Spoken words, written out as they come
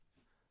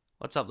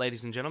What's up,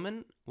 ladies and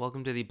gentlemen?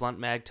 Welcome to the Blunt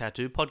Mag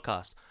Tattoo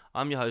Podcast.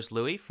 I'm your host,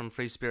 Louie from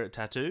Free Spirit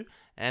Tattoo.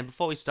 And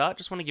before we start,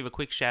 just want to give a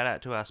quick shout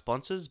out to our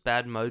sponsors,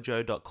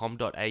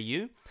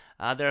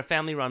 badmojo.com.au. They're a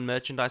family-run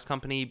merchandise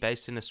company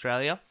based in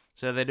Australia.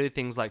 So they do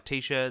things like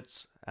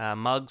t-shirts,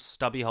 mugs,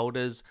 stubby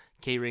holders,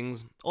 key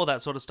rings, all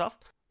that sort of stuff.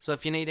 So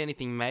if you need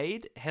anything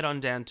made, head on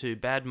down to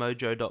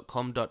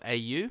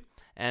badmojo.com.au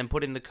and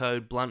put in the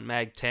code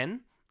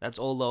BluntMag10. That's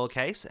all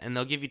lowercase, and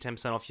they'll give you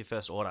 10% off your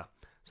first order.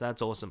 So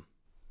that's awesome.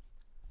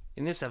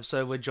 In this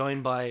episode, we're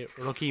joined by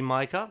Roki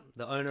Maika,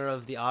 the owner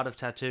of The Art of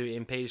Tattoo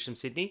in Petersham,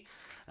 Sydney.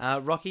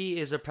 Roki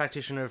is a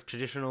practitioner of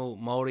traditional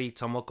Māori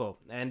Ta Moko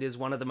and is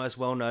one of the most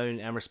well-known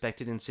and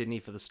respected in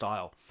Sydney for the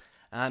style.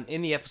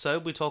 In the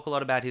episode, we talk a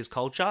lot about his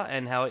culture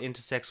and how it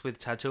intersects with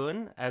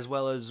tattooing, as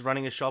well as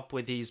running a shop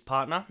with his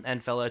partner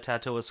and fellow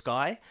tattooer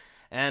Sky,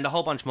 and a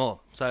whole bunch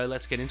more. So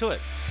let's get into it.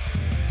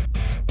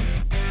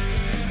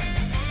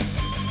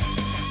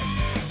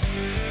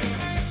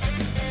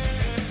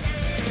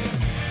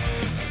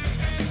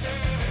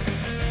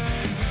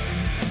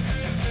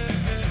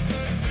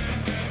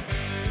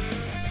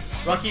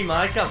 Roki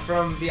Maika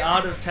from The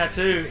Art of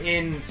Tattoo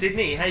in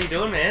Sydney. How you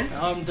doing, man?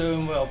 I'm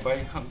doing well, bro.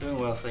 I'm doing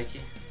well, thank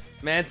you.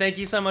 Man, thank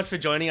you so much for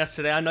joining us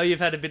today. I know you've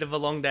had a bit of a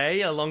long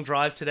day, a long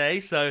drive today,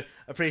 so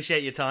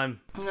appreciate your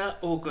time. Nah,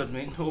 all good,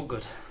 man. All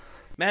good.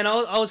 Man,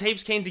 I was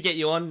heaps keen to get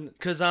you on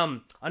because I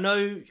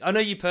know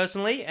you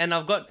personally, and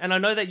I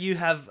know that you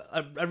have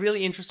a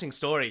really interesting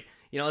story,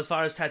 as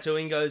far as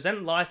tattooing goes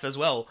and life as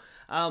well.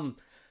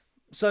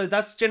 So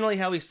that's generally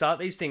how we start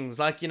these things.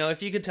 Like,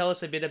 if you could tell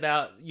us a bit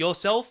about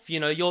yourself,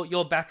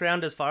 your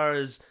background as far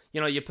as,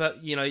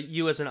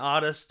 you as an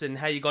artist and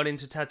how you got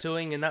into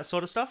tattooing and that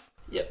sort of stuff.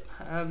 Yep.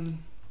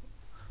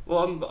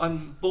 Well,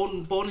 I'm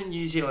born in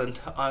New Zealand.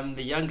 I'm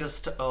the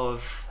youngest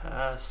of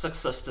 6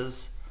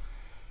 sisters.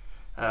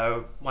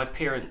 My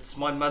parents,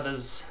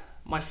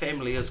 my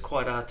family is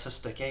quite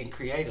artistic and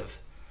creative.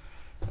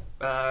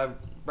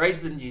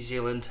 Raised in New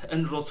Zealand,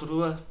 in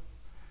Rotorua.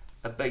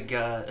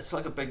 It's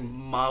like a big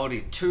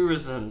Māori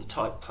tourism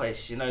type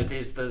place,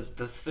 there's the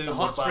thermal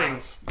hot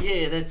baths. Springs.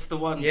 Yeah, that's the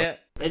one. Yeah.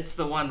 That's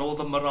the one, all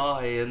the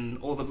marae and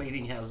all the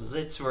meeting houses.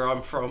 That's where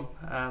I'm from.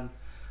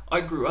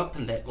 I grew up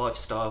in that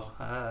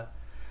lifestyle.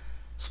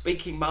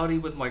 Speaking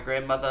Māori with my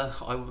grandmother,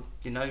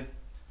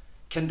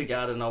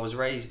 kindergarten I was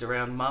raised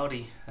around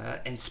Māori,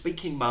 and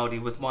speaking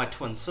Māori with my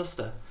twin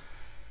sister.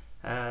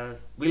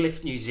 We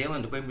left New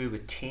Zealand when we were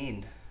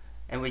 10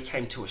 and we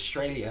came to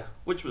Australia,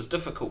 which was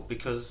difficult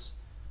because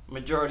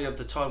majority of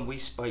the time we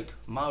spoke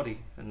Māori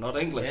and not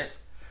English.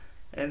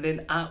 Yeah. And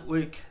then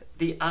artwork,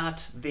 the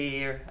art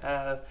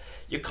there,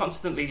 you're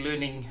constantly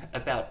learning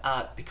about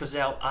art because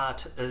our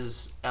art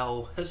is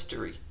our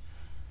history.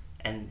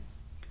 And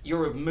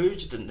you're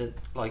immersed in it,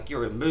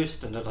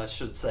 I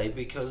should say,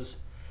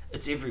 because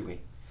it's everywhere.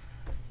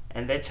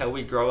 And that's how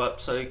we grow up.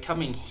 So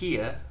coming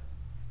here,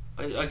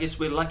 I guess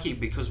we're lucky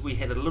because we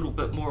had a little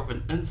bit more of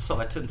an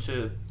insight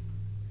into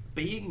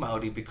being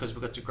Māori because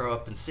we got to grow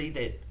up and see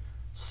that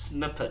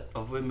snippet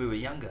of when we were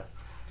younger.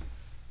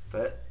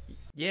 But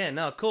yeah,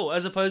 no, cool.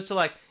 As opposed to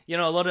a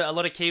lot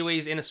of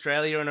Kiwis in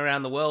Australia and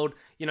around the world,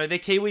 they're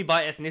Kiwi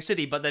by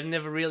ethnicity, but they've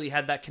never really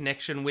had that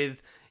connection with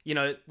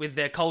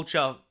their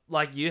culture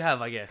like you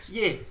have, I guess.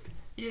 Yeah,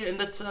 and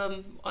it's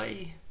I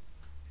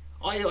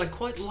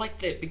quite like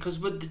that because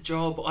with the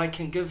job I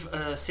can give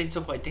a sense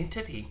of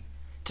identity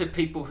to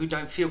people who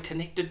don't feel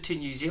connected to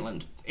New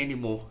Zealand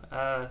anymore,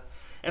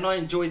 and I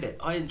enjoy that.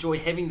 I enjoy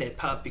having that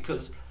part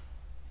because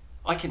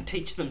I can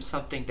teach them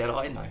something that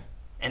I know,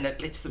 and it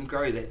lets them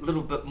grow that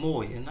little bit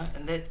more,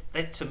 and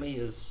that to me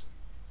is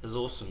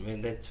awesome,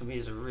 man. That to me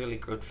is a really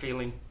good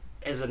feeling.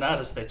 As an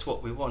artist, that's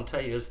what we want,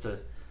 is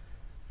to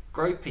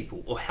grow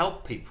people or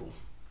help people,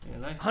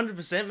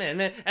 100%,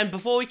 man. And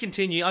before we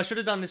continue, I should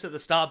have done this at the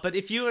start, but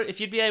if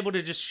you'd be able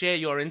to just share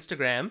your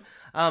Instagram,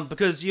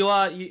 because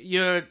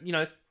you're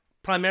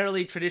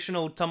primarily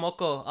traditional Ta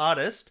Moko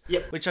artist,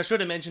 yep. Which I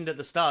should have mentioned at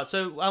the start.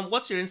 So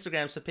what's your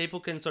Instagram so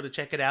people can sort of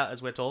check it out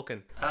as we're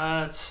talking?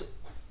 It's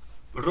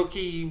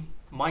Roki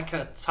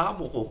Maika Ta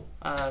Moko.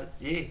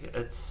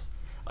 It's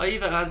I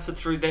either answer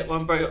through that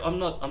one, bro. I'm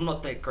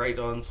not that great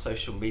on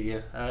social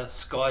media.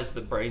 Sky's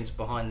the brains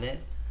behind that.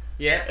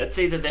 Yeah. It's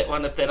either that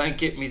one. If they don't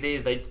get me there,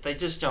 they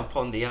just jump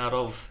on The Art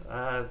of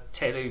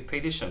Tattoo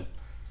Petersham,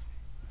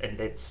 and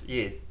they're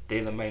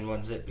the main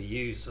ones that we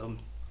use.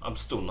 I'm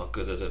still not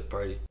good at it,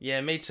 bro. Yeah,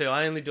 me too.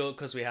 I only do it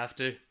because we have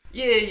to.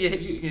 Yeah,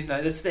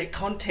 it's that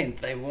content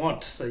they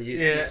want, so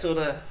you sort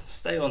of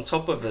stay on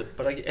top of it.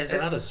 But as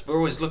artists, we're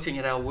always looking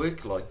at our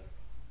work like,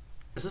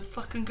 is it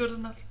fucking good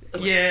enough?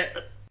 Yeah,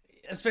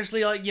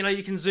 especially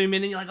you can zoom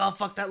in and you're like, oh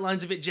fuck, that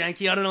line's a bit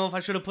janky. I don't know if I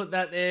should have put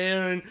that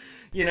there, and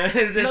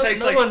it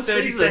takes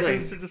 30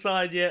 seconds to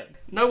decide. Yeah,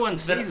 no one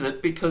sees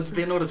it because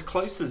they're not as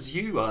close as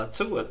you are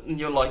to it, and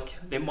you're like,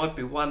 there might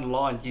be one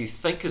line you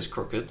think is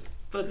crooked.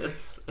 But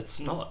it's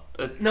not.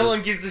 No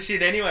one gives a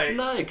shit anyway.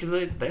 No, because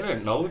they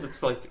don't know it.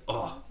 It's like,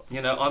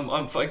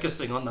 I'm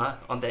focusing on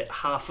that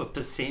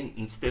 0.5%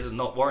 instead of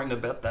not worrying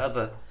about the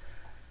other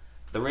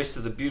the rest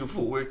of the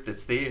beautiful work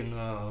that's there.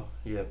 And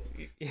yeah.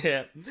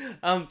 Yeah.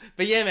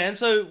 But yeah, man.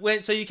 So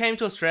you came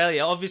to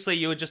Australia. Obviously,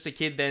 you were just a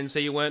kid then, so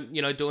you weren't,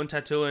 doing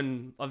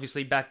tattooing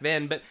obviously back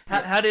then. But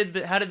how did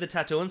the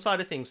tattooing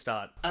side of things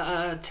start?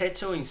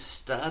 Tattooing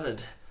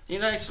started.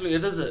 Actually,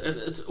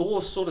 it's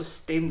all sort of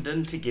stemmed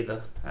in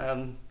together.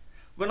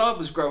 When I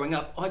was growing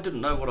up, I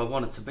didn't know what I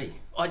wanted to be.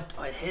 I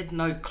had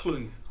no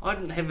clue. I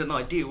didn't have an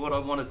idea what I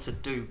wanted to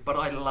do, but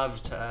I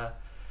loved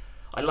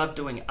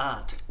doing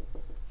art.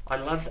 I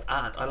loved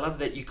art. I loved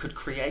that you could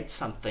create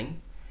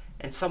something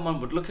and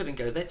someone would look at it and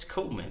go, that's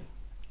cool, man.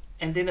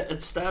 And then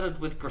it started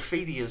with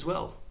graffiti as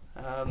well.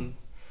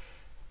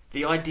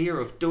 The idea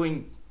of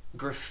doing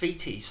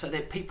graffiti so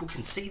that people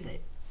can see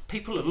that.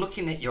 People are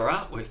looking at your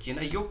artwork.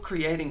 You're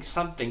creating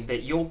something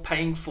that you're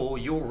paying for,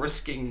 you're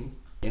risking,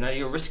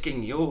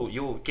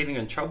 you're getting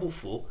in trouble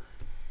for,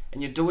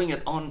 and you're doing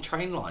it on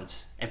train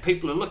lines. And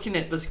people are looking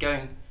at this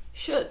going,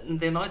 shit. And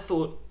then I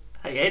thought,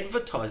 hey,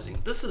 advertising.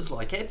 This is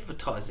like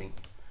advertising.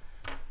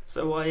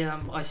 So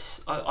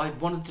I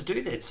wanted to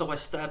do that. So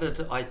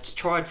I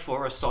tried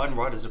for a sign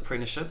writer's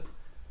apprenticeship.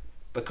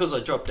 Because I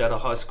dropped out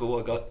of high school,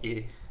 I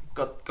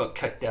got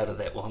kicked out of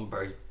that one,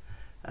 bro.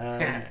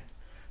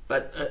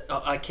 But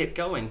I kept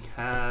going.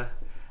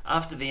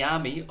 After the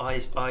army, I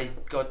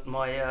got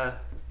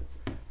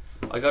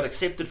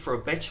accepted for a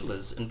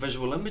bachelor's in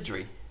visual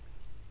imagery.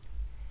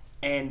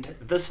 And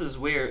this is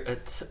where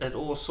it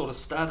all sort of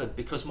started,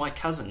 because my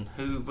cousin,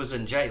 who was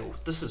in jail,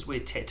 this is where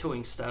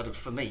tattooing started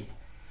for me.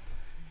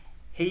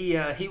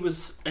 He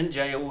was in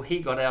jail. He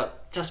got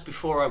out just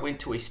before I went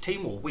to East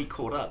Timor. We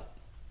caught up,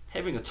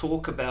 having a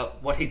talk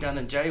about what he'd done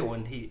in jail,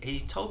 and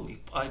he told me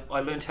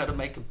I learned how to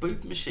make a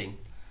boot machine.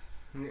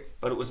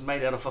 But it was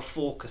made out of a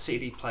 4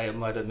 cassette player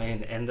motor,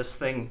 man, and this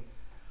thing,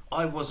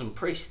 I was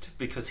impressed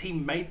because he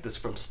made this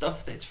from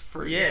stuff that's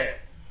free. Yeah.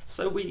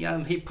 So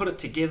he put it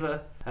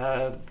together.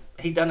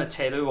 He done a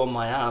tattoo on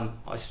my arm.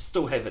 I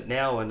still have it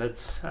now, and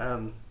it's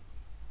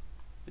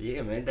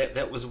yeah, man.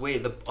 That was where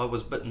I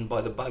was bitten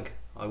by the bug.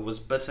 I was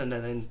bitten,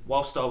 and then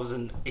whilst I was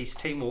in East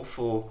Timor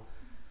for,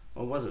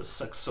 what was it,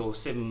 6 or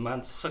 7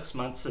 months, 6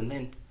 months, and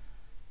then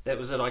that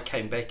was it. I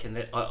came back,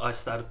 and I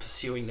started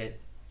pursuing that.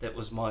 That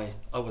was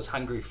I was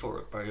hungry for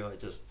it, bro.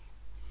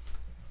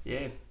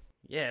 Yeah.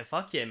 Yeah,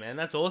 fuck yeah, man.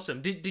 That's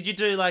awesome. Did you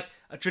do like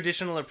a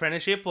traditional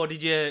apprenticeship, or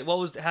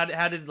how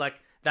did like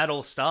that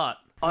all start?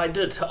 I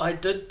did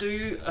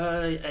do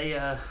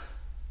I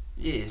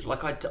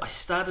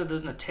started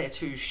in a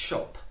tattoo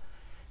shop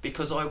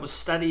because I was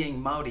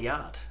studying Māori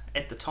art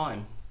at the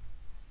time.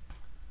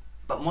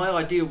 But my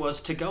idea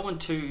was to go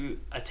into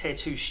a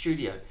tattoo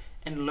studio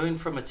and learn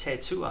from a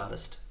tattoo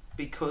artist,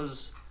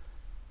 because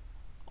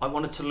I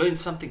wanted to learn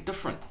something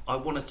different. I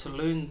wanted to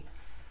learn,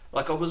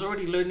 I was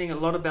already learning a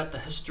lot about the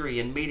history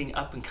and meeting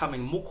up and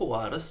coming moko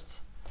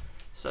artists.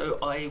 So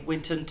I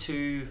went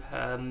into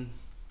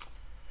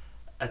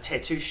a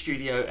tattoo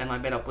studio and I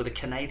met up with a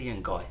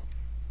Canadian guy.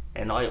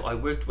 And I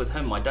worked with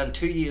him. I'd done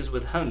 2 years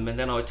with him, and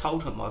then I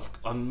told him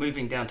I'm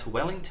moving down to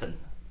Wellington.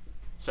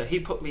 So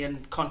he put me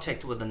in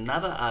contact with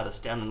another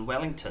artist down in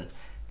Wellington.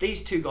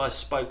 These two guys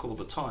spoke all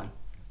the time.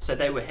 So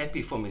they were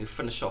happy for me to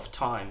finish off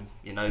time,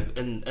 in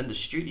the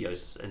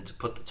studios, and to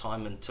put the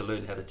time in to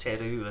learn how to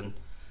tattoo. And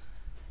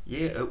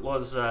yeah, it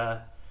was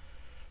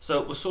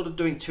so it was sort of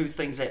doing two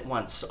things at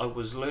once. I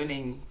was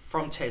learning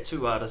from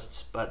tattoo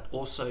artists, but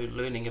also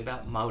learning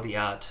about Māori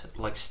art,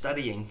 like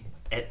studying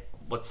at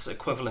what's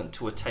equivalent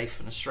to a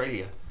TAFE in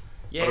Australia.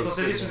 Yeah, cool.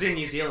 So this was in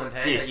New Zealand,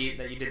 hey? Yes.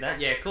 That you did that?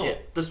 Yeah, cool. Yeah,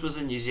 this was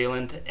in New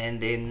Zealand, and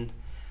then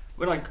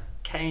when I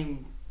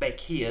came back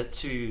here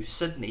to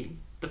Sydney,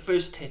 the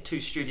first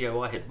tattoo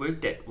studio I had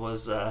worked at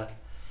was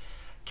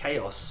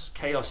Chaos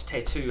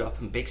Tattoo up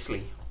in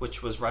Bexley,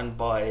 which was run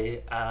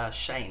by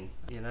Shane,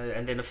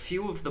 and then a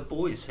few of the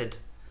boys had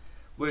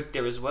worked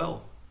there as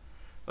well.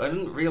 I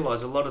didn't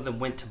realise a lot of them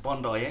went to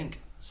Bondi Inc.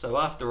 So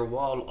after a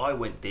while I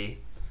went there,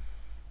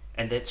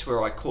 and that's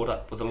where I caught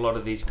up with a lot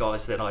of these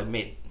guys that I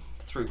met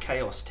through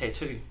Chaos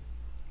Tattoo.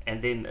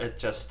 And then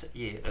it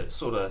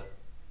sort of,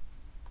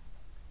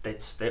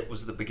 that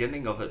was the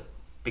beginning of it.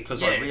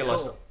 Because I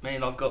realised, cool.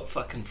 Man, I've got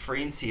fucking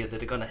friends here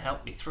that are going to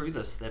help me through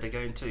this, that are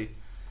going to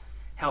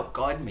help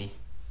guide me.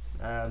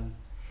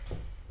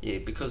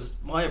 Because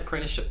my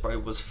apprenticeship, bro,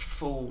 was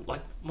full.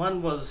 Like,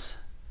 one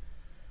was,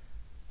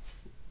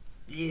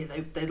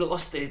 they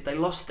lost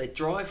their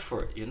drive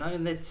for it,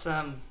 and that's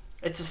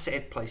it's a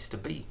sad place to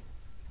be.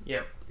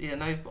 Yeah.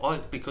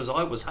 Because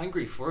I was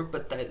hungry for it,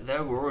 but they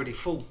were already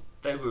full.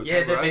 They've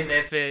been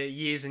there for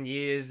years and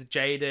years,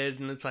 jaded,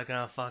 and it's like,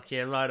 oh, fuck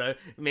yeah, righto.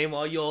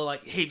 Meanwhile, you're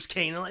like heaps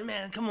keen, and like,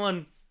 man, come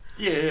on.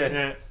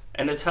 Yeah.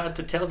 And it's hard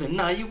to tell them,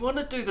 no, you want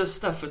to do this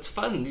stuff, it's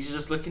fun. He's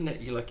just looking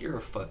at you like, you're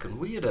a fucking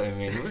weirdo,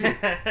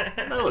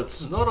 man. No,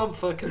 it's not, I'm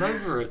fucking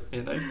over it,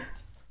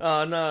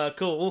 Oh, no,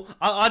 cool. Well,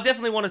 I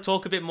definitely want to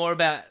talk a bit more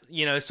about,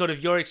 sort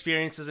of your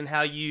experiences and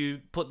how you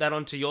put that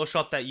onto your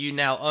shop that you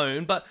now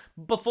own. But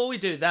before we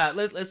do that,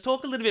 let's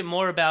talk a little bit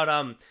more about,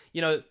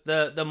 the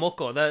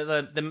moko,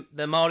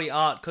 the Māori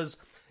art, because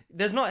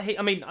there's not,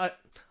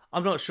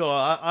 I'm not sure.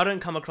 I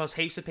don't come across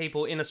heaps of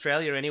people in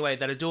Australia anyway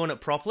that are doing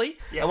it properly.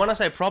 Yeah. And when I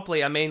say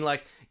properly, I mean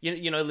like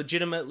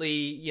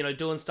legitimately,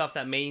 doing stuff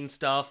that means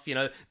stuff.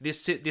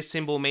 This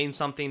symbol means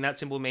something, that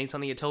symbol means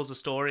something. It tells a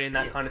story and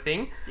that kind of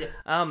thing.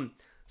 Yeah.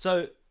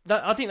 So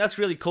I think that's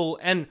really cool.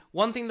 And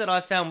one thing that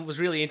I found was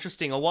really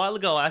interesting, a while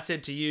ago I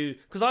said to you,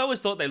 because I always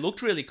thought they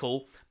looked really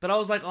cool, but I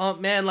was like, oh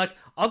man, like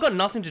I've got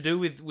nothing to do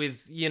with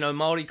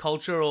Maori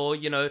culture or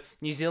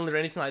New Zealand or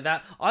anything like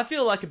that. I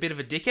feel like a bit of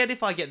a dickhead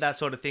if I get that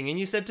sort of thing. And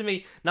you said to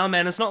me, no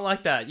man, it's not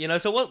like that.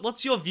 So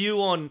what's your view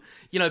on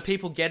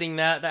people getting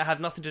that have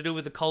nothing to do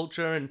with the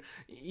culture and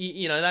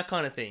that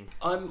kind of thing?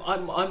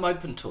 I'm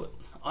open to it.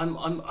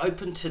 I'm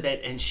open to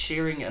that and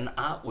sharing an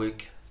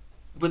artwork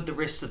with the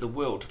rest of the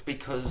world,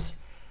 because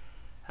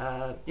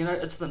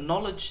it's the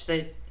knowledge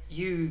that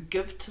you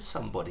give to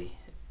somebody.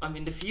 I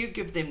mean, if you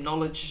give them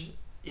knowledge,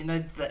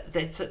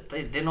 that's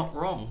it. They're not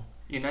wrong.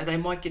 They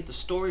might get the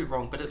story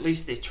wrong, but at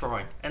least they're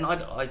trying. And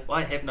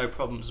I have no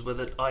problems with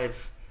it.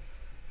 I've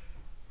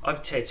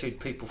tattooed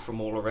people from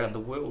all around the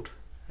world,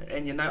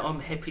 and I'm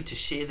happy to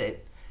share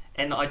that.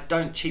 And I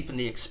don't cheapen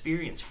the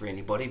experience for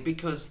anybody,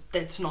 because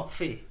that's not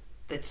fair.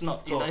 That's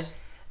not,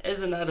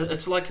 as an artist,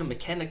 it's like a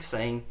mechanic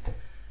saying,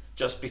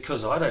 just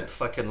because I don't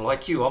fucking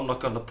like you, I'm not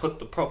going to put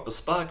the proper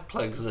spark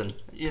plugs in,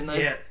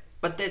 Yeah.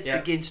 But that's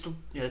against,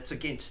 it's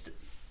against,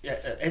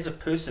 as a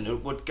person,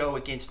 it would go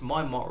against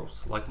my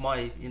morals, like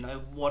my,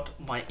 what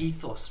my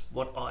ethos,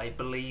 what I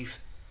believe.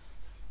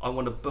 I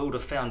want to build a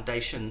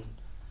foundation,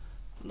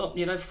 not,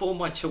 for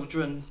my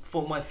children,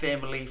 for my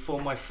family,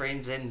 for my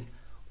friends, and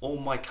all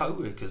my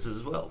co-workers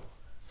as well.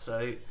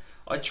 So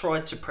I try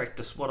to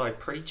practice what I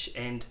preach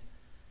and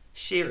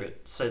share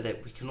it so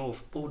that we can all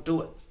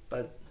do it.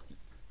 But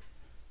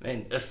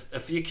man,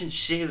 if you can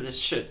share this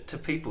shit to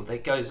people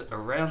that goes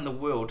around the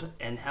world,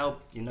 and how,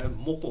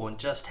 moko and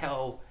just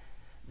how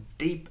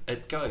deep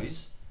it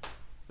goes,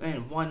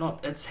 man, why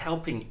not? It's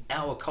helping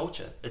our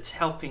culture, it's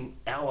helping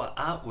our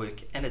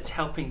artwork, and it's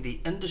helping the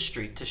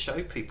industry to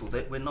show people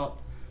that we're not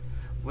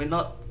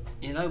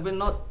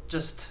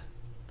just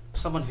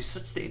someone who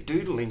sits there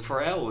doodling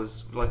for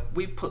hours. Like,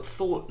 we put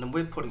thought and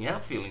we're putting our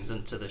feelings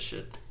into this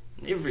shit.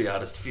 And every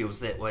artist feels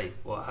that way.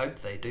 Well, I hope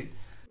they do.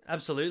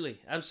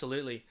 Absolutely.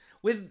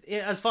 With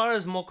as far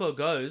as moko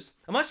goes,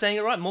 am I saying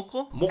it right?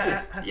 Moko?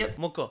 Moko. Yep.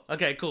 Moko.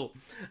 Okay, cool.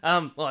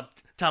 Ta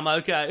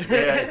Moko.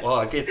 Yeah, well,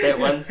 I get that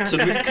one. Ta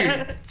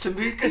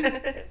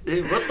Moko.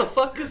 Yeah, what the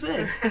fuck is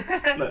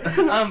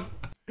that?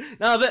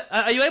 No, but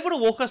are you able to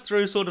walk us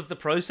through sort of the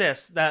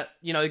process that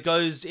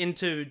goes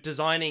into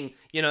designing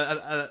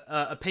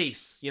a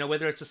piece,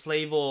 whether it's a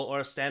sleeve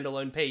or a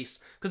standalone piece?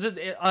 Because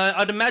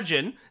I'd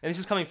imagine, and this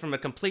is coming from a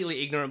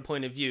completely ignorant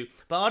point of view,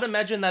 but I'd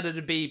imagine that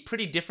it'd be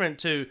pretty different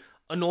to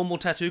a normal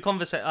tattoo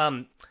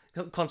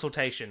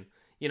consultation.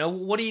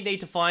 What do you need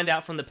to find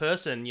out from the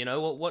person?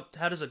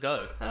 How does it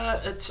go?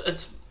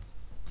 It's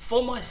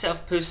for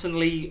myself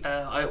personally.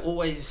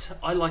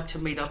 I like to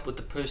meet up with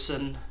the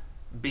person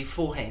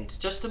beforehand,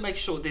 just to make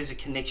sure there's a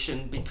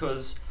connection,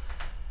 because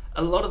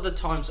a lot of the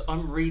times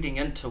I'm reading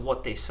into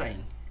what they're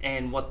saying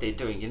and what they're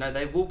doing.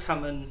 They will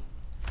come in.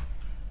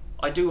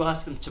 I do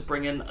ask them to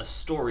bring in a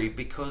story,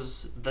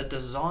 because the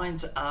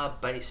designs are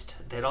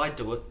based, that I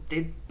do it,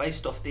 they're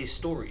based off their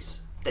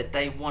stories that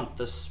they want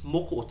this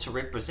moko to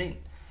represent.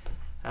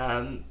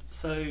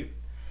 So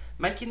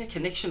making a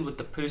connection with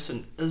the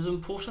person is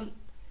important,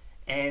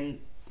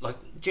 and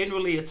like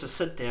generally it's a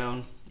sit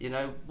down,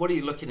 what are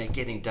you looking at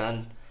getting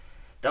done?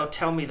 They'll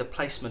tell me the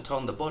placement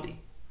on the body.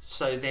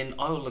 So then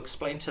I will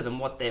explain to them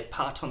what that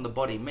part on the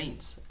body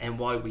means and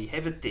why we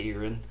have it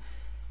there. And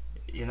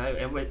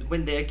and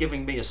when they're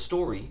giving me a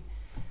story,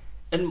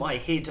 in my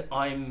head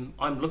I'm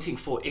looking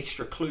for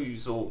extra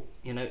clues, or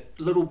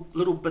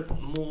little bit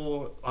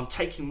more. I'm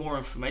taking more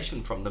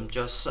information from them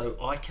just so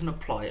I can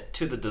apply it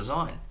to the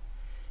design,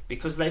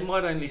 because they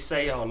might only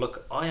say, oh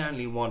look, I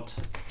only want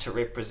to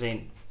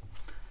represent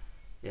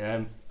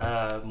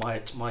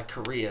my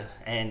career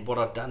and what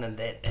I've done in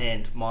that,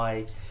 and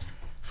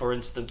for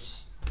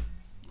instance,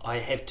 I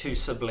have 2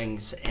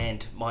 siblings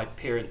and my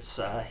parents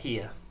are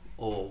here,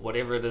 or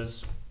whatever it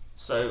is.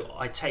 So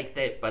I take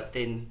that, but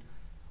then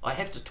I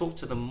have to talk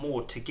to them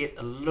more to get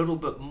a little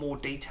bit more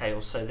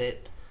detail, so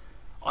that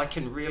I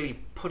can really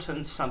put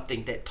in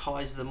something that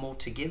ties them all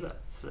together.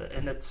 So,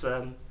 and it's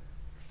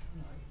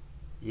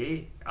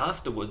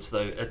afterwards,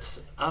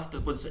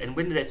 and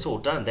when that's all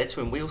done, that's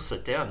when we'll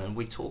sit down and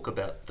we talk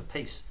about the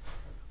piece.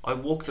 I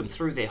walk them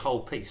through their whole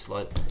piece.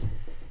 Like,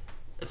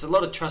 it's a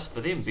lot of trust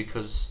for them,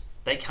 because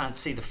they can't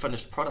see the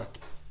finished product.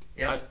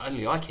 Yeah.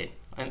 Only I can.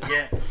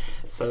 Yeah.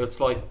 So it's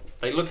like,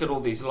 they look at all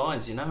these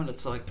lines, and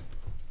it's like,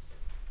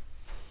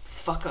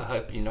 fuck, I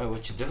hope you know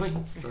what you're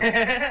doing. So,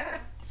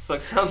 it's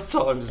like,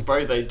 sometimes,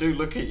 bro, they do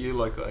look at you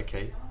like,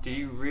 okay, do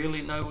you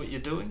really know what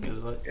you're doing?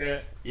 It's like,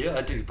 yeah,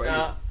 I do,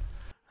 bro.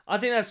 I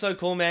think that's so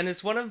cool, man.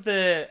 It's one of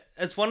the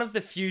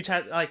few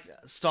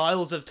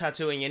styles of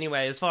tattooing,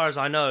 anyway, as far as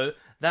I know,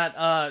 that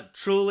are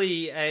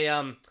truly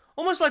a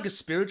almost like a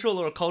spiritual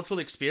or a cultural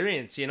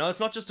experience. It's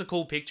not just a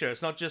cool picture.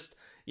 It's not just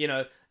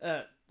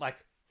like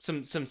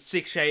some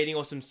sick shading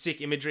or some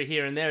sick imagery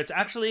here and there. It's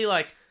actually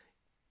like,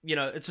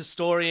 it's a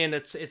story, and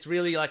it's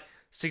really like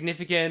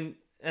significant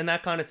and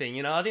that kind of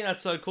thing. I think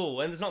that's so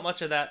cool, and there's not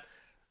much of that,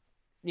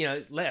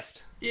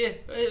 left. Yeah,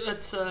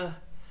 it's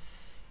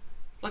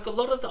like a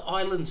lot of the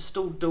islands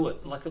still do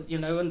it. Like,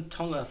 in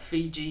Tonga,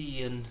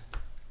 Fiji, and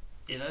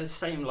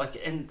same like,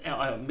 and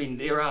I mean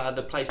there are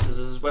other places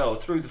as well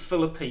through the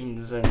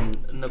Philippines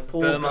and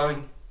Nepal, Burma.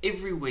 going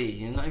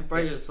everywhere. Bro,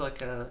 it's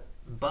like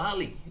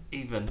Bali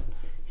even,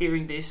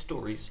 hearing their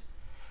stories.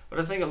 But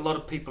I think a lot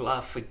of people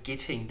are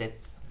forgetting that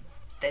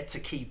that's a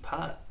key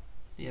part.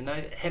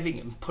 Having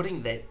and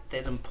putting that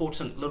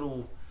important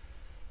little,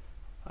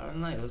 I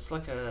don't know, it's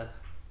like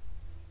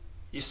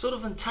you're sort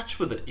of in touch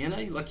with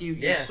it, like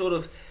you sort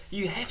of,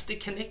 you have to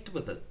connect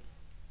with it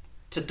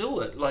to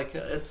do it. Like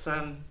it's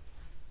I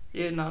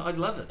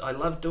love it. I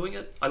love doing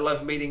it. I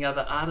love meeting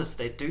other artists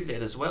that do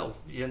that as well.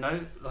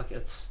 Like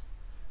it's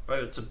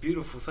a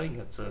beautiful thing.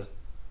 It's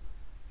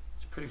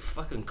pretty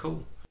fucking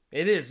cool.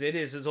 It is.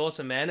 It's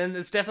awesome, man. And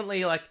it's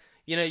definitely like,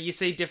 you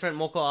see different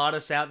Moko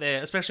artists out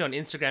there, especially on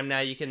Instagram now.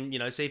 You can,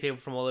 see people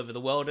from all over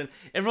the world, and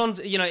everyone's,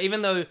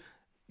 even though,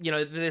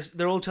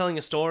 they're all telling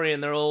a story,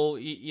 and they're all,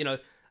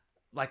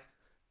 like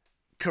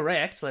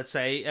correct, let's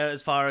say,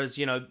 as far as,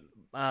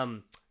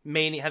 having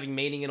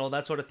meaning and all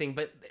that sort of thing,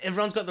 but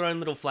everyone's got their own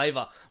little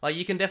flavor. Like,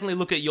 you can definitely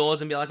look at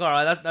yours and be like, all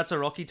right, that's a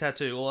Roki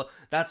tattoo, or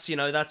that's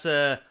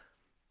a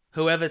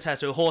whoever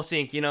tattoo, horse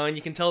ink, and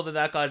you can tell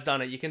that guy's done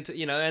it. You can,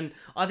 and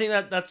I think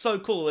that's so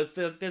cool.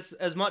 There's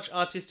as much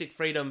artistic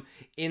freedom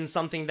in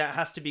something that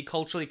has to be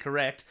culturally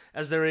correct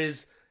as there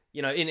is,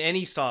 in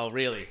any style,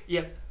 really.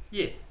 Yep.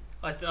 Yeah.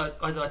 I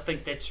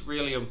think that's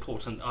really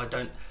important. I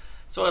don't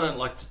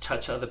like to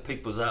touch other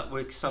people's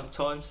artwork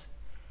sometimes.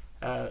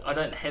 I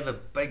don't have a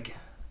big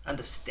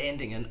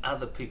understanding in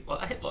other people.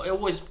 I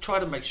always try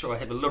to make sure I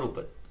have a little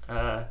bit,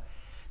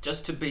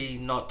 just to be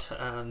not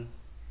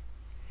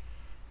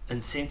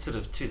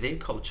insensitive to their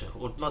culture,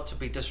 or not to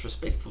be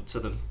disrespectful to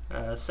them.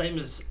 Same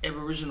as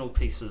Aboriginal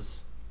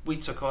pieces. We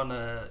took on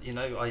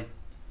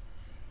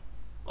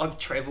I've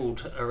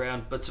travelled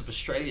around bits of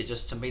Australia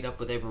just to meet up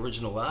with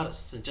Aboriginal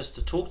artists and just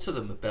to talk to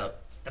them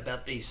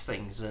about these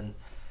things. And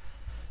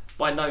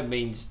by no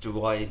means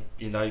do I,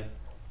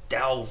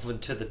 delve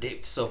into the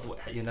depths of,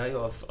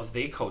 of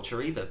their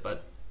culture either.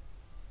 But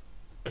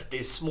if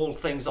there's small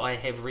things, I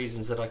have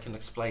reasons that I can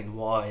explain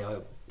why I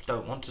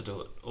don't want to do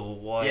it, or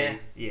why.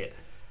 Yeah.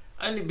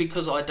 Only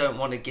because I don't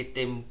want to get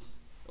them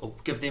or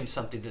give them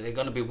something that they're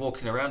going to be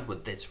walking around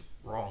with that's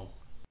wrong.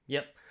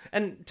 Yep.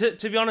 And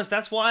to be honest,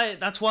 that's why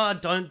I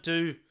don't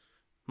do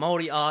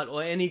Maori art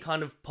or any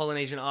kind of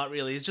Polynesian art,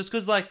 really. It's just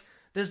because, like,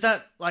 there's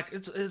that, like,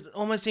 it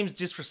almost seems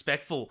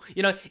disrespectful.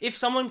 If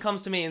someone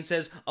comes to me and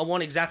says, I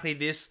want exactly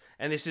this,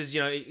 and this is,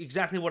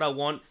 exactly what I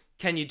want,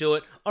 can you do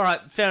it? All right,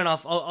 fair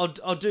enough, I'll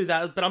do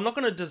that, but I'm not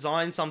going to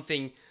design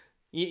something,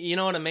 you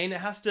know what I mean? I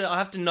have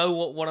to know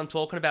what I'm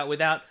talking about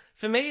without...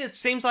 For me, it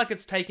seems like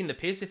it's taking the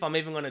piss if I'm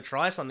even going to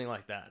try something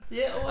like that.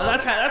 Yeah, well,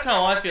 that's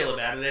how I feel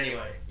about it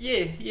anyway.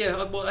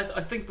 Yeah. Well,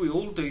 I think we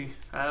all do.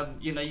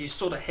 You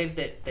sort of have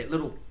that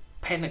little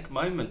panic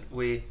moment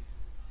where,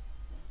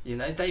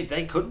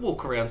 they could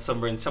walk around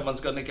somewhere and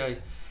someone's going to go,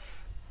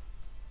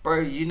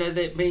 bro,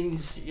 that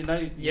means,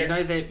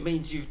 that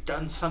means you've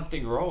done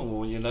something wrong,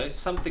 or,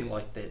 something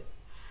like that.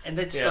 And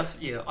that stuff,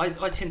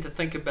 I tend to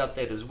think about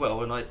that as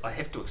well, and I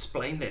have to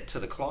explain that to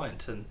the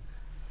client, and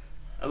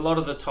a lot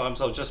of the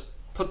times I'll just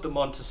put them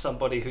on to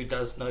somebody who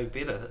does know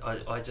better.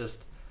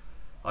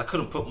 I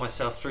couldn't put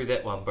myself through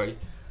that one, bro.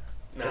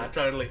 Nah,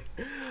 totally.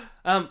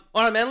 All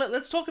right, man.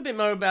 Let's talk a bit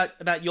more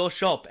about your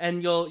shop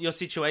and your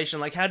situation.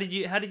 Like, how did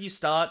you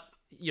start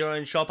your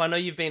own shop? I know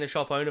you've been a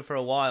shop owner for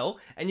a while,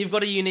 and you've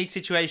got a unique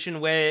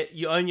situation where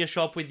you own your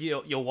shop with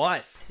your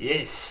wife.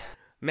 Yes.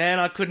 Man,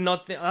 I could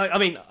not. I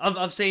mean,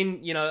 I've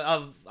seen,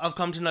 I've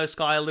come to know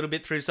Sky a little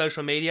bit through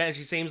social media, and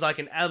she seems like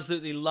an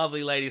absolutely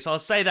lovely lady. So I'll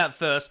say that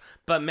first.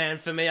 But man,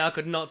 for me, I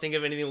could not think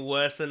of anything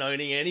worse than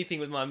owning anything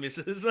with my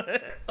missus.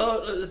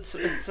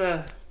 It's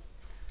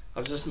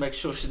I'll just make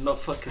sure she's not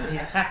fucking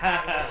here.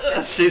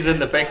 She's in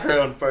the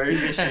background, bro.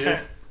 There she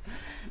is.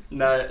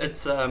 No,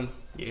 it's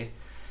yeah.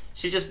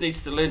 She just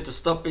needs to learn to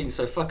stop being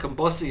so fucking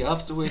bossy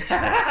after work.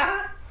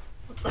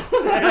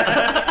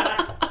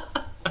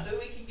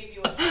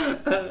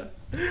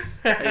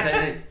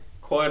 Hey,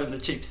 quiet in the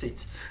cheap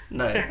seats.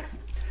 No,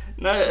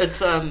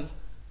 it's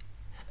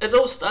it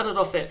all started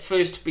off at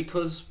first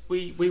because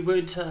we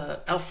weren't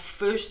our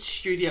first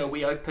studio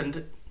we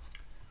opened.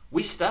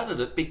 We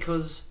started it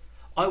because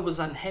I was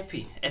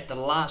unhappy at the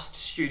last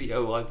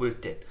studio I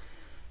worked at.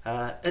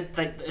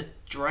 It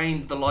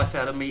drained the life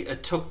out of me.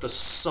 It took the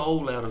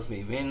soul out of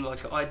me, man.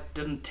 Like, I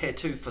didn't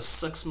tattoo for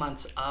 6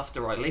 months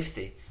after I left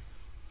there.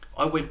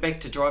 I went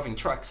back to driving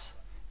trucks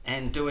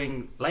and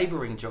doing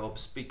labouring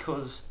jobs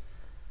because,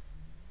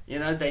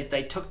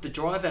 they took the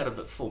drive out of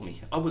it for me.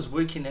 I was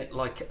working at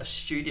like a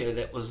studio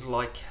that was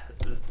like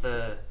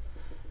the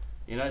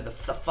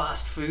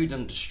fast food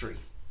industry.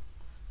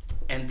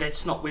 and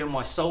that's not where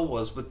my soul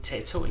was with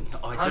tattooing.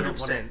 I didn't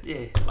want 100%. to.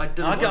 Yeah, I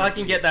didn't. I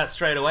can get that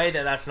straight away.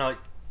 That's not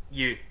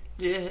you.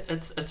 Yeah,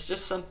 it's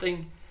just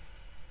something.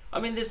 I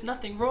mean, there's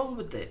nothing wrong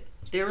with that.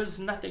 There is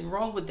nothing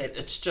wrong with that.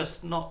 It's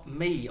just not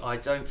me. I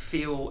don't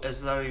feel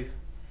as though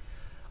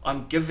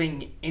I'm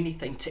giving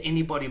anything to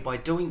anybody by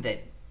doing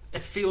that.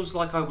 It feels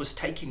like I was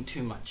taking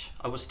too much.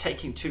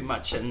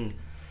 And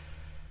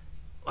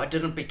I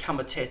didn't become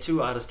a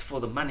tattoo artist for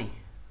the money.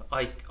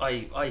 I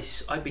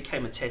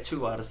became a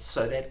tattoo artist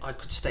so that I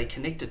could stay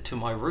connected to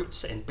my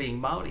roots and being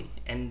Māori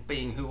and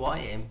being who I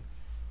am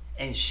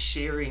and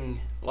sharing,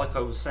 like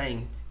I was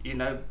saying,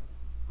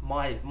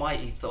 my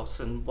ethos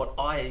and what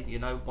I,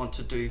 want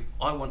to do.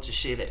 I want to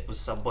share that with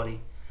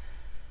somebody.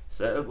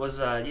 So it was,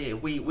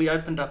 we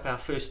opened up our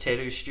first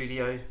tattoo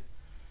studio,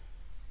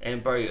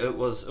 and bro, it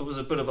was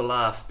a bit of a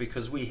laugh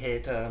because we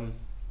had,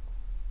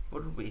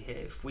 what did we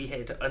have? We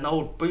had an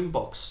old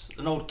boombox,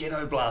 an old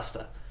ghetto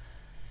blaster,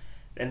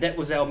 and that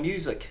was our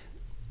music.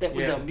 That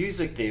was our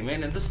music there,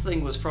 man. And this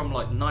thing was from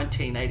like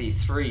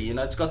 1983.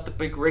 It's got the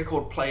big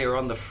record player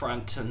on the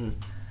front, and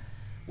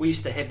we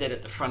used to have that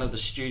at the front of the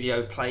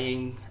studio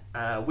playing.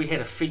 We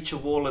had a feature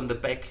wall in the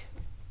back,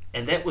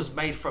 and that was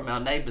made from our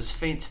neighbour's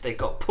fence that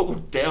got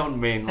pulled down,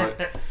 man.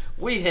 Like,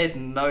 we had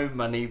no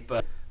money,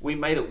 but we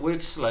made it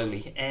work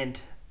slowly, and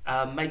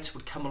our mates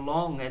would come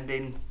along, and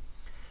then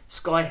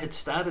Sky had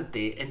started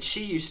there, and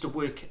she used to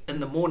work in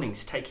the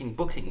mornings taking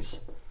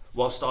bookings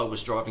whilst I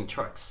was driving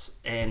trucks,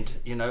 and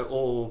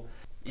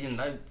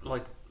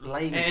like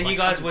laying. And like, you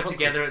guys were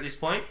together at this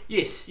point?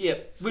 Yes, yeah.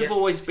 We've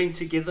always been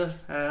together.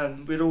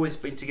 We'd always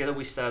been together.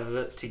 We started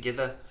it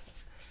together.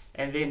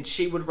 And then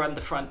she would run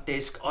the front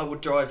desk. I would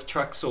drive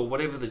trucks or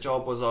whatever the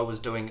job was I was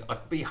doing.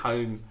 I'd be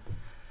home,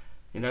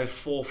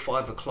 4,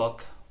 5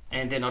 o'clock.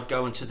 And then I'd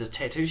go into the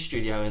tattoo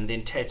studio and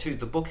then tattoo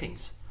the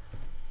bookings.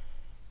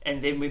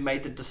 And then we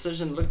made the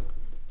decision, look,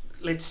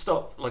 let's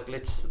stop.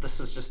 This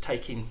is just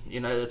taking,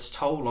 its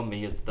toll on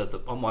me,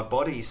 on my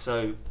body.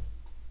 So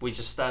we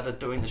just started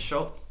doing the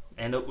shop.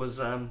 And it was,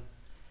 the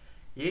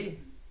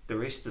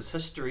rest is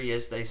history,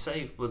 as they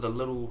say, with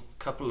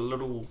couple of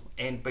little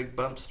and big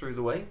bumps through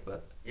the way.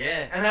 But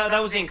yeah, and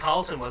that was in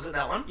Carlton, was it,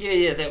 that one?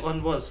 Yeah, that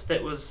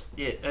was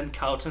in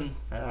Carlton.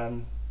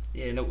 And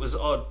it was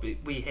odd.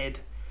 We had,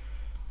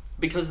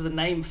 because the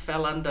name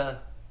fell under,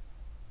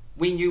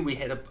 we knew we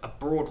had a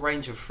broad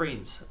range of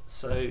friends.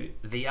 So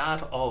the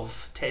art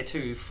of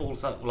tattoo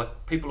falls up,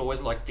 like, people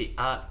always like the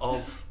art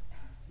of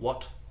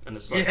what? And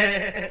it's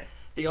like,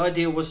 the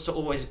idea was to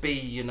always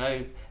be,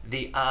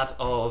 the art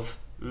of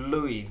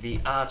Louie, the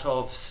art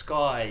of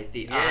Sky,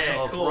 the art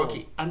of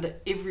Roki, under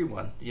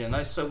everyone,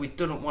 so we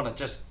didn't want to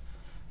just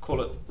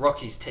call it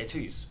Rocky's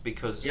Tattoos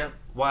because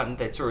one,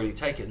 that's already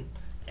taken,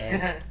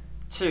 and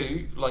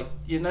two,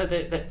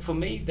 that for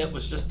me, that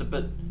was just a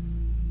bit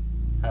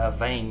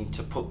vain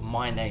to put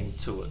my name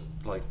to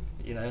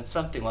it,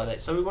 something like that.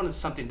 So we wanted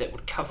something that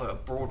would cover a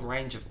broad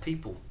range of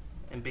people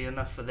and be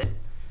enough for that.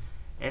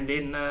 And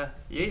then,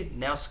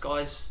 now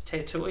Sky's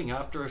tattooing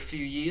after a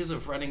few years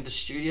of running the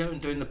studio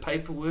and doing the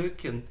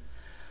paperwork and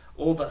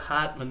all the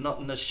hard,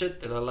 monotonous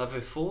shit that I love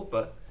her for.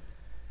 But,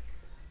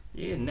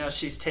 now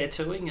she's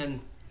tattooing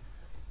and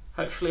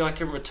hopefully I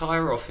can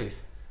retire off her.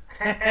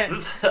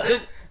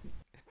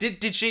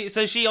 Did she?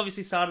 So she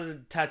obviously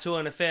started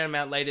tattooing a fair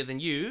amount later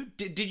than you.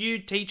 Did you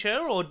teach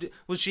her, or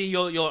was she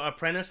your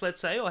apprentice, let's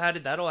say, or how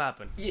did that all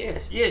happen? Yeah,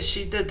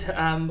 she did.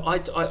 I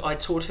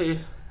taught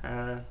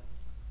her...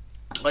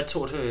 I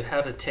taught her how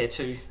to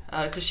tattoo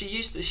because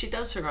she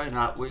does her own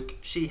artwork.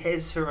 She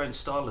has her own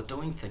style of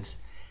doing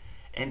things,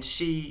 and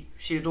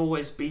she'd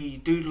always be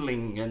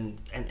doodling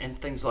and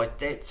things like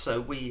that. So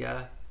we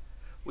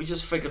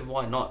just figured,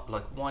 why not?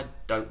 Like, why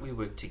don't we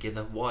work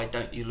together? Why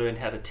don't you learn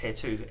how to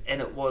tattoo? And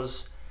it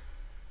was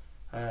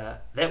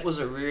that was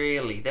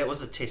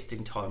a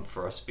testing time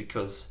for us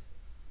because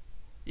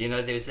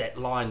there's that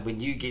line when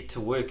you get to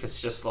work. It's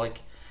just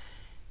like,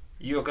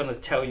 you're going to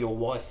tell your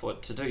wife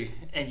what to do.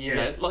 And,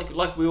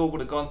 like we all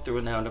would have gone through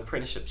in our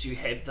apprenticeships, you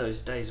have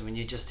those days when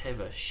you just have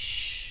a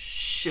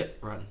shit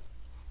run.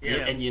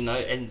 Yeah. And,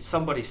 and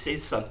somebody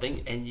says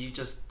something and you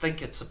just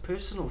think it's a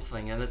personal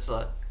thing. And it's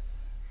like,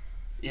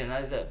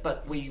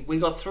 but we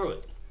got through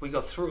it. We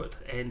got through it.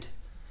 And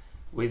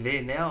we're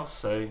there now.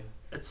 So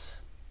it's,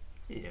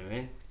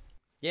 man.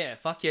 Yeah,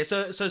 fuck yeah.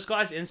 So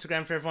Sky's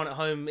Instagram, for everyone at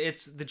home,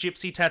 it's the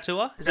Gypsy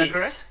Tattooer. Is that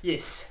correct?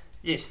 Yes,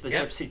 the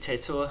Gypsy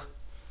Tattooer.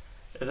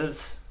 It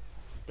is.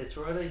 That's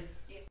right, eh?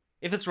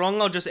 If it's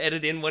wrong, I'll just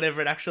edit in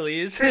whatever it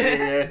actually is.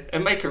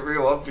 And make it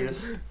real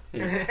obvious.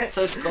 Yeah.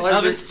 So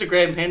Sky's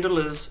Instagram handle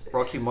is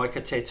Roki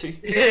Maika Tattoo.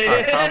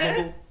 Ta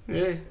Moko.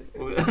 Yeah.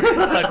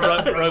 It's like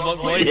robot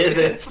voice. Yeah,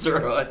 that's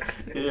right.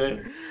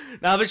 Yeah.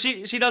 No, but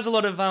she does a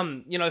lot of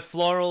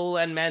floral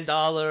and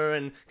mandala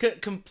and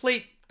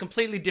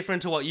completely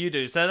different to what you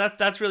do. So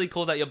that's really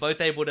cool that you're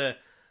both able to,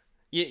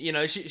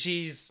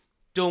 she's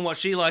doing what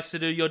she likes to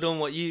do, you're doing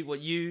what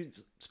you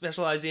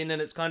specialize in,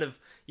 and it's kind of,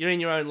 you're in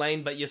your own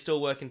lane but you're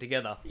still working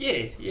together.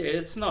 Yeah,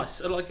 it's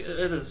nice. It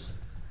is.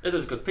 It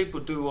is good.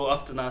 People do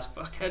often ask,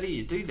 fuck, how do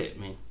you do that,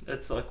 man?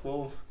 It's like,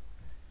 well,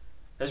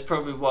 that's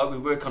probably why we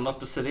work on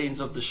opposite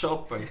ends of the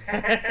shop, bro.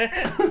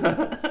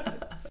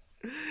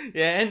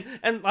 Yeah,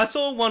 and I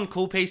saw one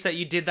cool piece that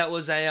you did that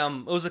was it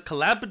was a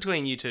collab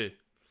between you two.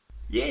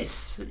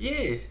 Yes,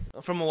 yeah.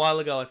 From a while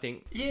ago, I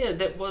think. Yeah,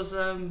 that was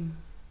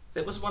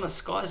one of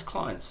Sky's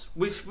clients.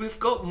 We've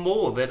got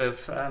more that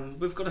have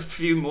we've got a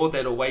few more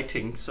that are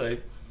waiting, so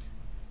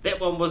that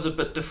one was a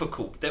bit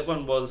difficult. That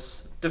one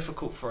was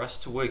difficult for us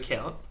to work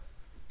out.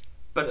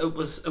 But it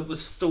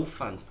was still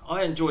fun.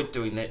 I enjoyed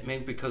doing that,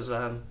 man, because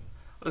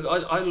look,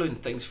 I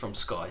learned things from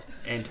Sky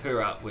and her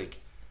artwork.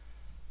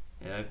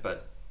 You know,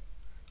 but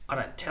I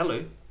don't tell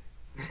her.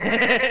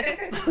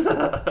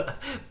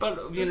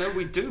 But you know,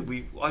 we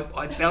do.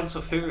 I bounce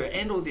off her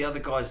and all the other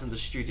guys in the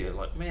studio.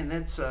 Like, man,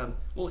 that's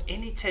well,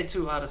 any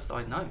tattoo artist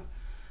I know,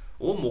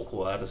 or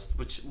moko artist,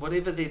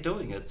 whatever they're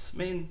doing, it's,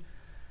 man.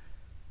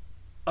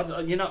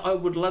 I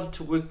would love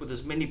to work with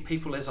as many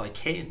people as I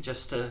can,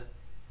 just to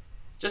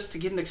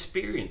get an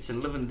experience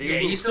and live in their. Yeah,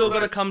 you still got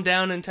to come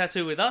down and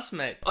tattoo with us,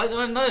 mate. I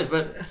don't know,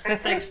 but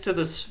thanks to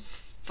this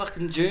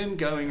fucking germ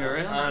going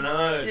around. I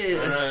know.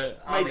 Yeah, it's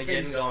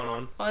Armageddon going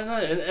on. I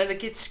know, and it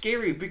gets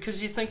scary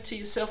because you think to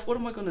yourself, what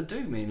am I going to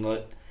do, man?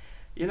 Like,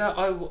 you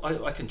know,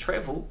 I can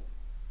travel,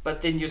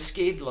 but then you're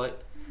scared, like,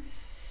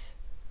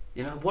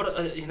 you know,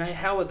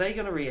 how are they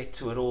going to react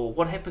to it, or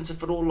what happens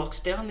if it all locks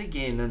down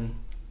again? And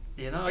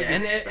you know,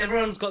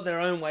 everyone's got their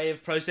own way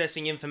of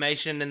processing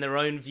information and their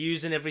own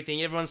views and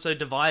everything. Everyone's so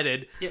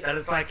divided that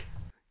it's like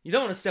you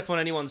don't want to step on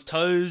anyone's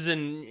toes,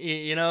 and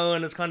you know,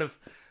 and it's kind of,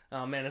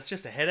 oh man, it's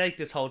just a headache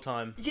this whole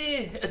time.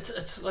 Yeah,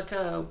 it's like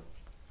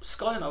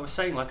Sky and I were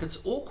saying, like,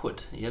 it's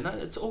awkward. You know,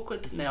 it's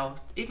awkward now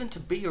even to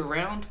be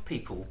around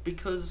people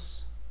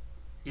because,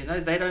 you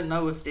know, they don't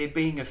know if they're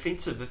being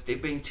offensive, if they're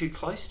being too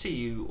close to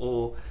you,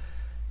 or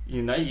you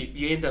know,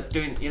 you end up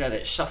doing, you know,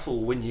 that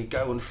shuffle when you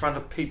go in front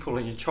of people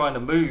and you're trying to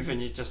move and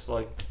you're just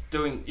like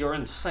you're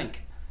in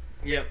sync.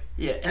 Yep.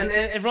 Yeah. And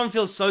everyone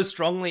feels so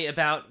strongly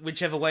about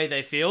whichever way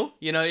they feel.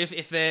 You know,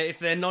 if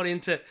they're not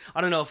into,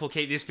 I don't know if we'll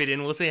keep this bit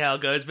in, we'll see how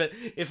it goes, but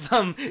if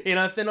you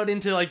know, if they're not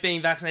into like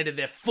being vaccinated,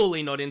 they're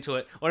fully not into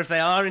it. Or if they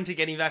are into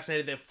getting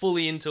vaccinated, they're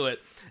fully into it.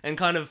 And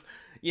kind of,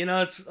 you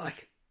know, it's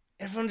like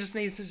everyone just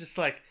needs to just,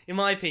 like, in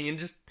my opinion,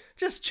 just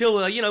chill.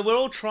 Like, you know, we're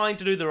all trying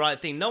to do the right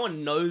thing. No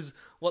one knows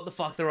what the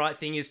fuck the right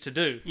thing is to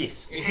do.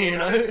 Yes. You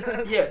know?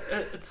 Yeah,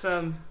 it's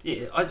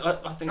yeah,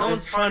 I think no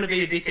one's trying to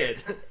be a dickhead.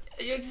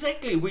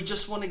 Exactly. We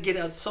just want to get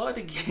outside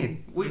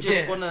again. We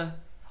just want to,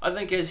 I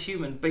think as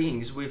human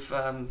beings, we've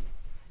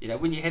you know,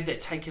 when you have that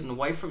taken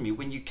away from you,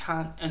 when you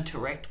can't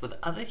interact with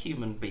other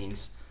human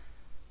beings,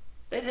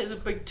 that has a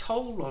big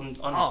toll on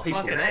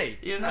people. Fucking A.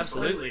 You know,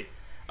 absolutely. So,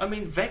 I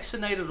mean,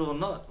 vaccinated or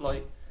not,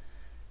 like,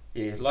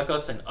 yeah, like I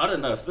was saying, I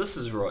don't know if this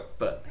is right,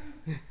 but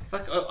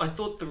fuck, I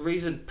thought the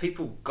reason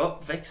people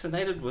got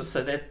vaccinated was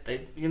so that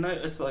they, you know,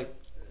 it's like,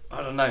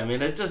 I don't know,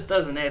 man, it just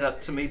doesn't add up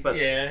to me, but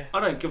yeah. I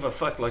don't give a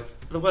fuck.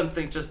 Like, the one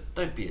thing, just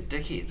don't be a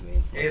dickhead,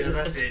 man. Like,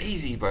 Yeah, it's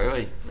easy, bro,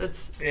 eh?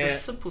 It's a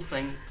simple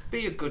thing.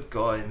 Be a good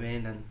guy,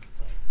 man, and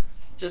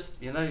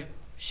just, you know,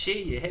 share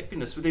your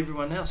happiness with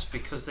everyone else,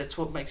 because that's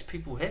what makes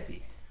people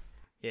happy.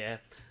 Yeah,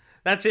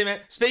 that's it, man.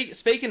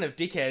 Speaking of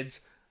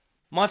dickheads,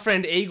 my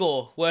friend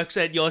Igor works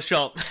at your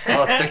shop.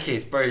 Oh,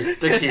 dickhead, bro,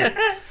 dickhead.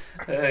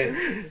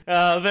 Hey.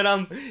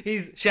 But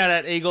he's, shout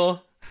out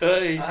Igor.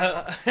 Hey.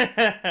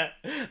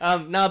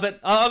 No, but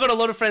I've got a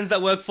lot of friends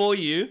that work for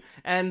you,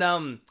 and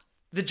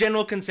the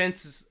general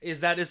consensus is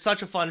that it's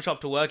such a fun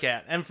shop to work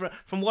at. And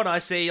from what I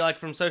see, like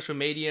from social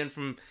media and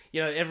from,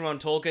 you know, everyone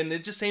talking,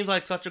 it just seems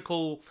like such a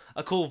cool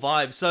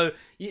vibe. So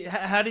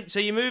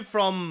you moved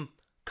from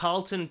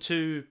Carlton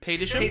to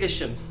Petersham?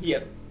 Petersham,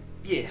 yep.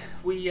 Yeah,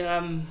 we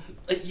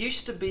it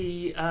used to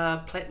be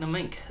Platinum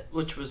Inc.,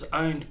 which was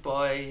owned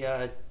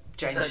by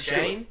Jane Stewart.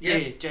 Jane?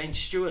 Yeah, Jane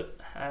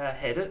Stewart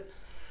had it.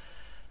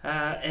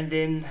 And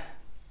then,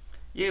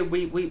 yeah,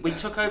 we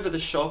took over the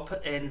shop,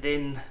 and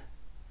then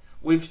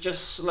we've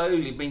just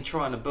slowly been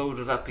trying to build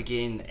it up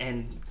again.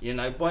 And, you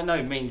know, by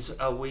no means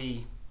are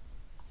we,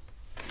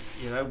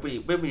 you know,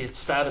 when we had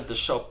started the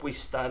shop, we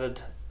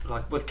started,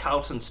 like, with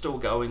Carlton still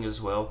going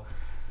as well.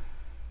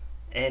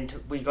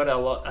 And we got we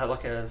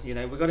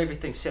got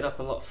everything set up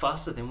a lot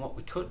faster than what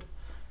we could.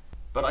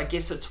 But I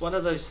guess it's one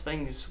of those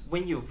things,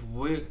 when you've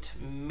worked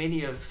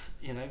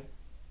you know,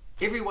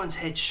 everyone's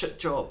had shit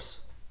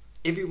jobs.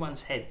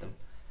 Everyone's had them.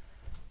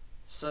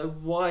 So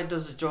why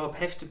does a job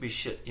have to be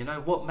shit? You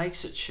know, what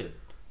makes it shit?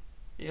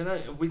 You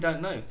know, we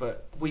don't know,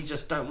 but we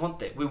just don't want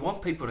that. We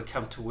want people to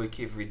come to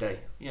work every day.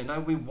 You know,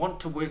 we want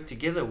to work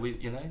together.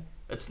 You know,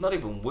 it's not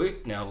even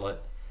work now,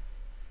 like,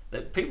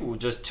 that people will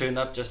just turn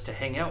up just to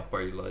hang out,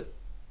 bro, like.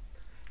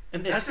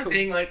 And that's cool. The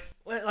thing,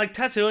 like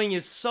tattooing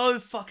is so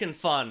fucking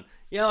fun.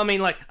 You know, I mean,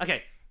 like,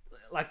 okay,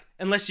 like,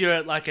 unless you're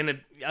at, like, in a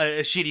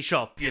shitty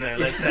shop, you know,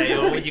 let's say,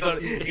 or you got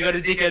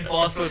a dickhead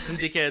boss or some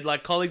dickhead,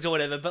 like, colleagues or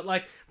whatever, but,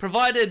 like,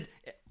 provided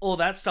all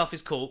that stuff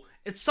is cool,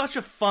 it's such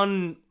a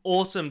fun,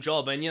 awesome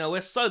job, and, you know,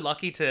 we're so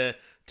lucky to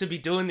to be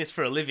doing this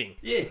for a living.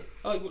 Yeah,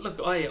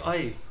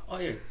 I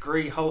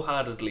agree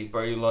wholeheartedly,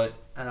 bro. Like,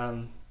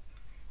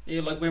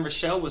 yeah, like when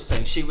Rochelle was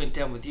saying she went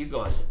down with you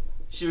guys,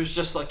 she was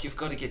just like, you've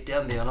got to get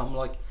down there, and I'm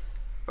like,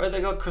 bro,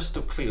 they got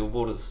crystal clear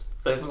waters.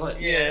 They've like,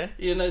 Yeah.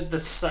 you know, the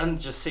sun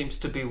just seems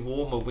to be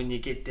warmer when you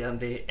get down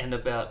there, and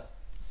about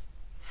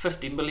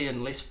 50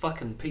 million less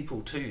fucking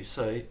people too.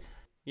 So,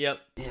 Yep.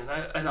 you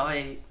know, and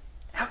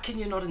how can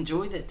you not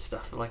enjoy that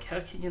stuff? Like, how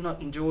can you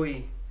not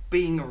enjoy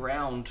being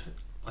around?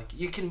 Like,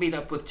 you can meet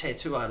up with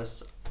tattoo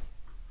artists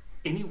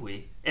anywhere,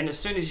 and as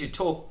soon as you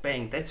talk,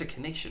 bang, that's a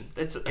connection.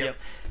 Yep.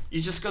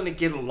 You're just going to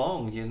get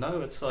along, you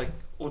know. It's like,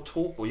 or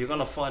talk, or you're going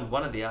to find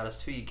one of the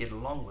artists who you get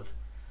along with.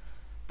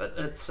 But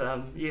it's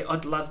yeah,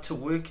 I'd love to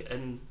work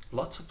in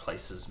lots of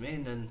places,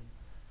 man, and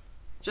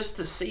just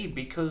to see,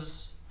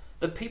 because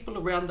the people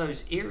around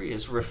those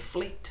areas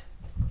reflect,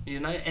 you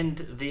know, and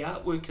the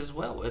artwork as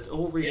well. It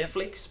all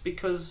reflects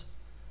because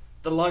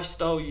the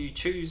lifestyle you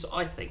choose,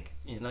 I think,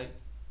 you know,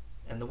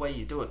 and the way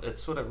you do it, it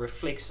sort of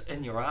reflects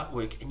in your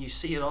artwork, and you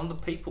see it on the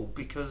people,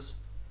 because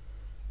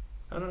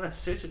I don't know,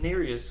 certain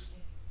areas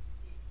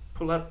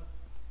pull up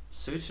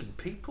certain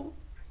people.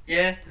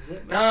 Yeah. Does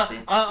that make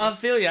sense? I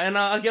feel you, and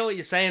I get what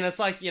you're saying. It's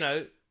like, you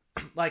know,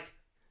 like,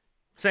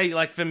 say,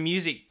 like for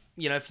music,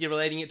 you know, if you're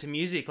relating it to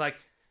music, like,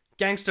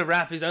 gangster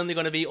rap is only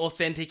going to be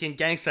authentic and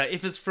gangster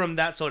if it's from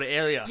that sort of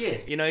area. Yeah.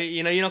 You know,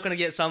 you're not going to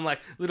get some like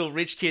little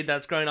rich kid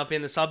that's grown up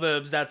in the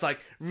suburbs that's like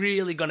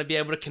really going to be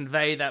able to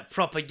convey that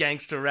proper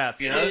gangster rap.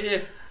 You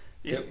know.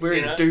 Yeah.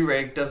 Wearing a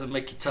do-rag doesn't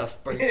make you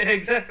tough, bro. Yeah,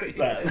 exactly.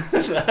 But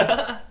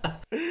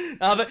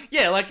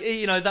yeah, like,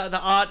 you know, the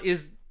art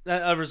is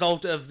a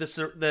result of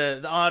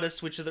the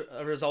artists, which are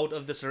a result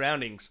of the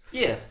surroundings.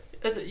 Yeah,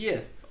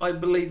 I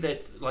believe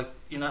that, like,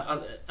 you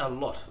know, a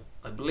lot.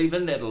 I believe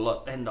in that a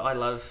lot, and I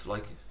love,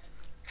 like,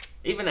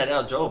 even at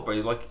our job, bro,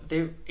 like,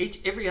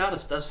 every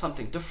artist does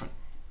something different,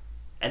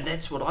 and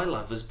that's what I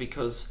love, is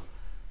because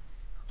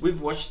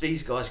we've watched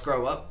these guys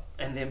grow up,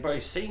 and then, bro,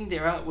 seeing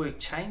their artwork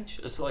change,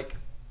 it's like,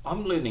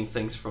 I'm learning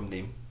things from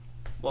them.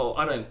 Well,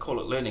 I don't call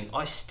it learning,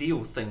 I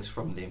steal things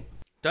from them.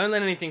 Don't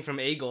learn anything from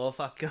Igor,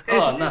 fuck.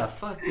 Oh, no,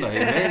 fuck no,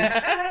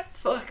 man.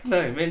 Fuck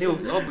no, man.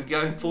 I'll be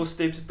going 4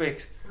 steps back.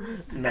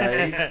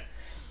 No,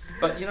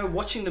 but, you know,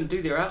 watching them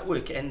do their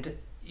artwork, and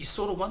you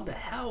sort of wonder,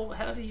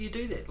 how do you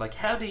do that? Like,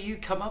 how do you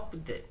come up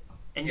with that?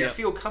 And you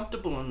feel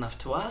comfortable enough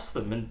to ask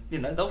them, and, you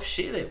know, they'll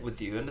share that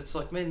with you. And it's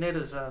like, man, that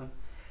is,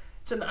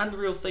 it's an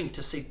unreal thing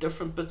to see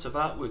different bits of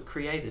artwork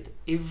created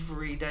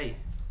every day.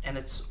 And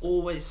it's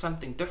always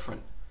something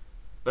different.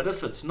 But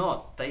if it's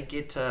not,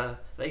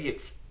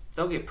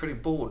 they'll get pretty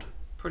bored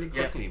pretty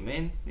quickly,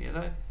 man, you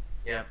know?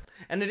 Yeah.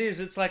 And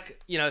it's like,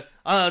 you know,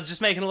 I was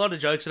just making a lot of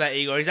jokes about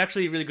Igor. He's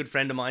actually a really good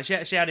friend of mine.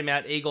 Shout him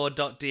out,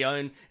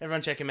 igor.dion.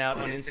 Everyone check him out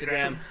on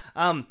Instagram.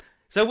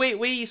 So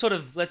we sort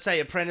of, let's say,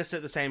 apprenticed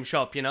at the same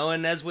shop, you know,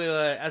 and as we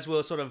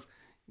were sort of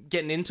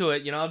getting into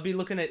it, you know, I'd be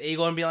looking at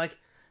Igor and be like,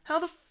 how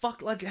the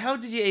fuck, like, how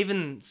did you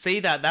even see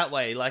that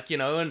way? Like, you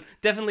know, and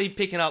definitely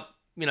picking up,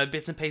 you know,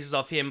 bits and pieces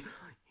off him.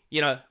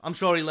 You know, I'm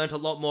sure he learnt a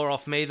lot more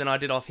off me than I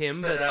did off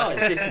him. But oh,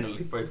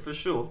 definitely, bro, for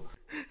sure.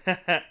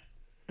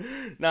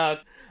 No,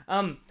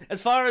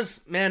 as far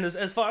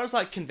as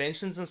like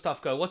conventions and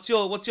stuff go, what's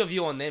your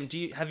view on them?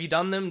 Have you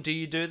done them? Do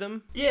you do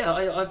them? Yeah,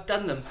 I've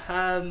done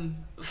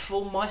them.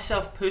 For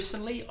myself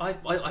personally,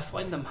 I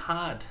find them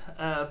hard.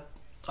 I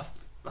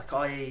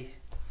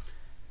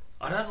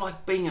don't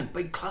like being in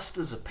big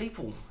clusters of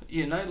people.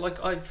 You know, like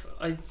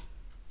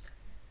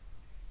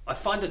I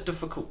find it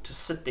difficult to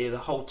sit there the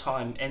whole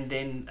time, and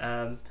then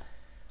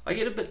I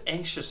get a bit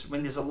anxious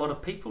when there's a lot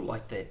of people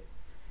like that,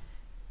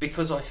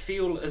 because I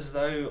feel as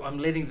though I'm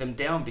letting them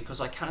down because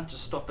I can't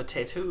just stop a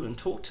tattoo and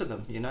talk to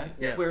them, you know.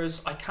 Yeah.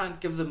 Whereas I can't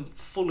give them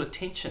full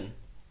attention,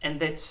 and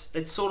that's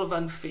sort of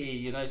unfair,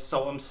 you know.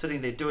 So I'm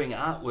sitting there doing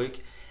artwork,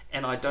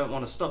 and I don't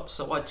want to stop,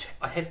 so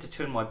I have to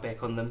turn my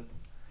back on them.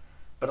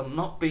 But I'm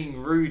not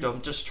being rude,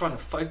 I'm just trying to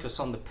focus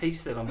on the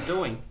piece that I'm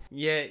doing.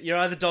 Yeah, you're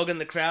either dogging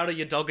the crowd or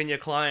you're dogging your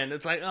client.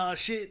 It's like, oh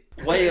shit.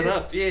 Weigh it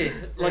up, yeah.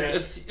 Like,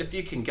 if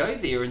you can go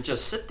there and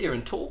just sit there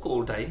and talk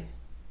all day,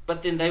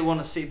 but then they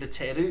want to see the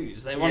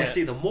tattoos, they want to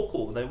see the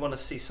moko, they want to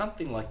see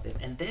something like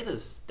that, and that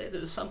is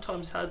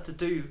sometimes hard to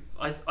do.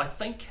 I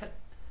think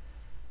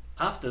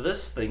after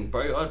this thing,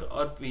 bro,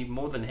 I'd be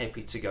more than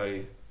happy to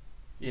go,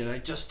 you know,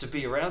 just to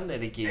be around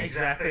that again.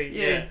 Exactly.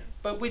 Yeah.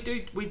 But we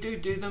do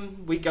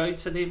them. We go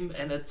to them,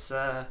 and it's.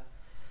 I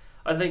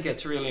think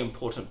it's really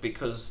important,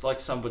 because, like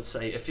some would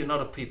say, if you're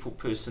not a people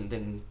person,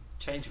 then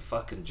change your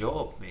fucking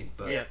job, man.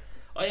 But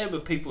I am a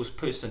people's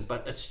person,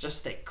 but it's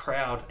just that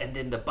crowd, and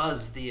then the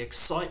buzz, the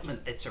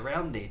excitement that's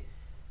around there.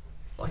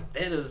 Like,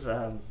 that is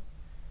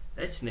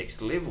that's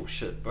next level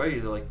shit, bro.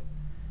 Like,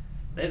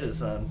 that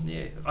is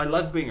I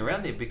love being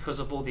around there because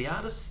of all the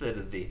artists that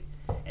are there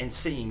and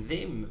seeing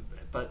them.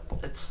 But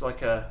it's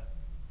like a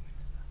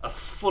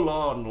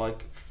full-on,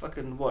 like,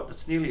 fucking,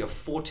 it's nearly a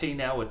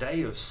 14-hour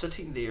day of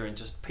sitting there and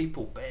just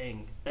people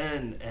bang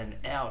in and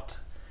out.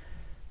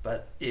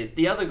 But yeah,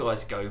 the other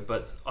guys go,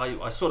 but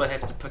I sort of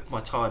have to pick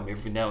my time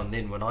every now and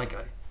then when I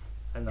go.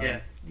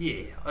 And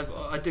Yeah,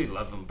 I do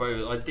love them,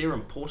 bro. Like, they're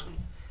important.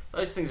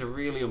 Those things are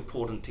really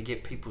important to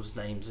get people's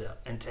names out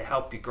and to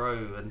help you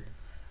grow and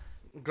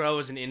Grow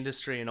as an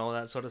industry and all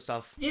that sort of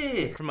stuff.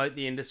 yeah, Promote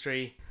the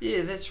industry.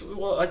 yeah.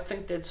 I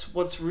think that's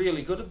what's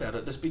really good about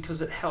it is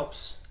because it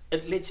helps.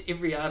 It lets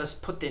every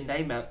artist put their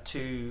name out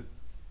to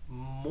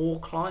more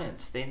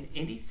clients than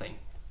anything,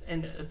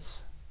 and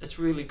it's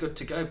really good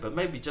to go. But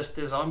maybe just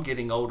as I'm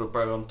getting older,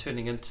 bro, I'm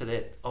turning into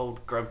that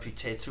old grumpy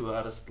tattoo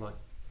artist. Like,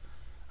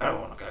 I don't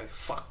want to go.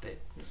 Fuck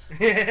that.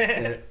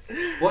 Yeah.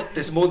 What?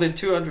 There's more than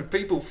 200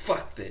 people?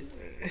 Fuck that.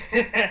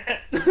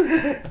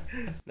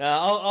 No,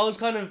 I was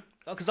kind of,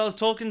 because I was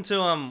talking to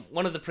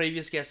one of the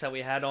previous guests that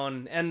we had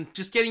on, and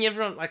just getting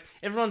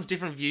everyone's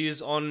different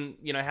views on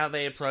how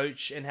they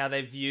approach and how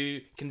they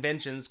view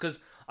conventions. Because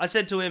I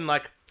said to him,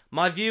 like,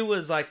 my view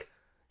was like,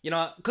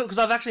 because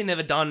I've actually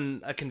never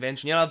done a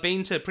convention. I've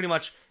been to pretty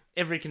much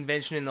every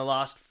convention in the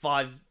last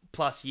 5+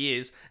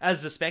 years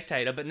as a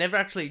spectator, but never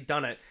actually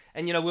done it.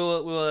 And we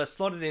were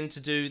slotted in to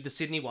do the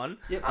Sydney one,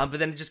 Yep. but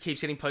then it just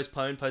keeps getting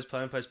postponed. There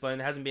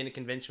hasn't been a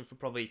convention for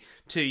probably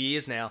 2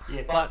 years now.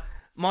 Yeah. But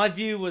my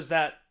view was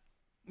that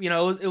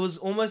it was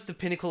almost the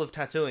pinnacle of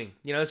tattooing.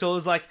 So it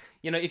was like,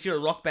 if you're a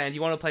rock band,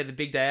 you want to play the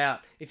big day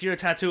out. If you're a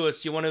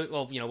tattooist, you want to,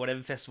 well,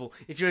 whatever festival.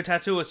 If you're a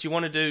tattooist, you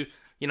want to do,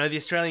 the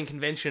Australian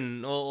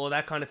convention or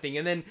that kind of thing.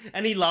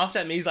 And he laughed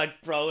at me. He's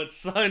like, bro, it's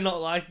so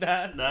not like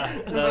that. No,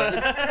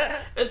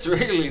 it's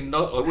really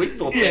not. We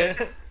thought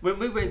that when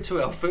we went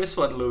to our first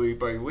one, Louie,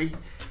 bro,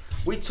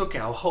 we took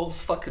our whole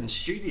fucking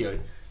studio.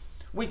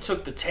 We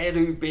took the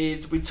tattoo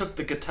beds, we took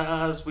the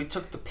guitars, we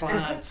took the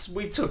plants,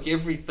 we took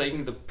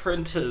everything, the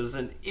printers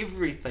and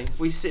everything.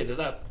 We set it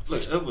up.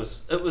 Look, it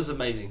was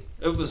amazing.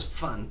 It was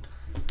fun.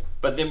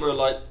 But then we were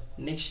like,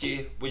 next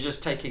year we're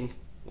just taking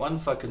one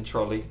fucking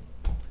trolley,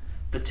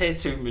 the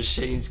tattoo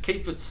machines,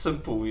 keep it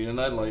simple,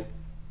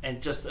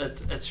 and just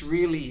it's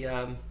really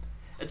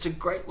it's a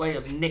great way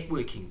of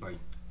networking, bro.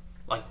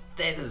 Like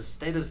that is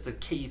the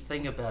key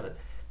thing about it.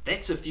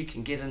 That's if you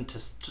can get in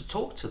to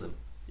talk to them.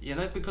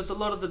 Because a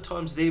lot of the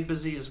times they're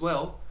busy as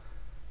well.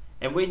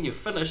 And when you're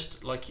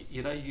finished, like,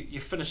 you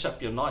finish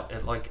up your night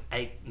at like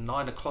 8,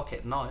 9 o'clock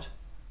at night.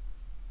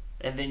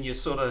 And then you're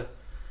sort of,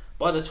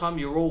 by the time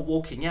you're all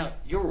walking out,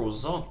 you're all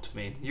zonked,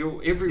 man.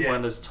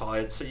 Everyone is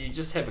tired, so you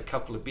just have a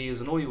couple of beers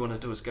and all you want to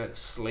do is go to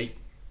sleep.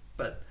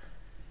 But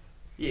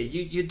yeah,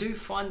 you do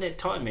find that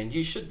time, man.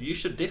 You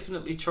should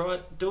definitely try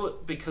it, do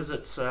it, because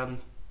it's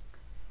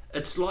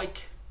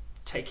like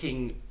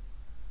taking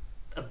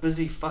a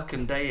busy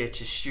fucking day at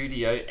your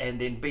studio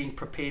and then being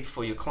prepared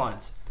for your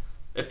clients.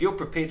 If you're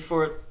prepared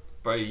for it,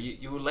 bro,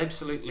 you will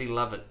absolutely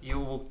love it. You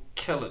will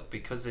kill it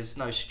because there's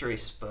no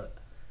stress. But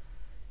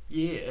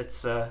yeah,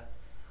 it's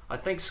I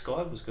think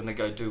Sky was going to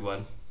go do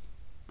one,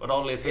 but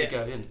I'll let her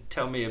go and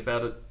tell me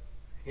about it.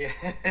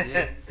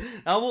 Yeah.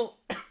 Well,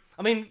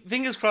 I mean,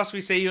 fingers crossed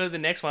we see you at the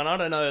next one. I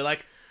don't know,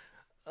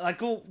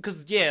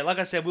 because like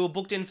I said, we were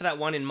booked in for that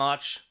one in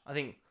March, I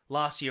think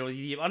last year or the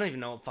year. I don't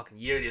even know what fucking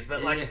year it is,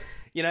 but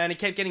and it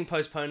kept getting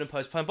postponed.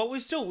 But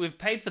we've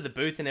paid for the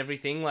booth and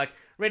everything, like,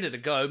 ready to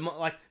go.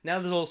 Like, now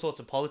there's all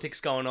sorts of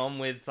politics going on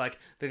with, like,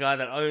 the guy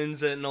that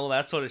owns it and all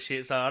that sort of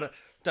shit. So I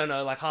don't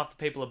know, like, half the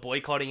people are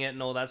boycotting it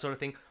and all that sort of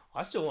thing.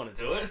 I still want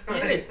to do it.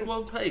 Yeah,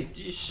 well, hey,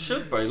 you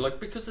should, bro.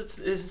 Like, because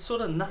it's sort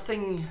of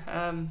nothing.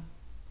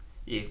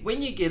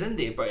 When you get in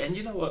there, bro, and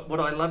you know what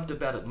I loved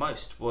about it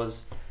most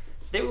was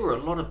there were a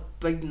lot of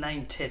big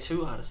name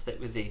tattoo artists that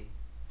were there.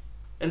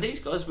 And these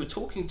guys were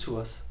talking to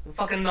us. The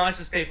fucking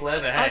nicest people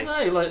ever, hey?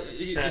 I know, like,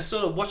 you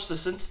sort of watch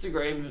this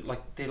Instagram,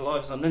 like, their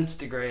lives on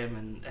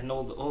Instagram and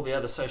all the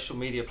other social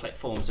media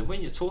platforms, and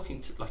when you're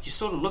talking to, like, you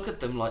sort of look at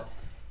them like,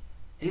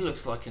 he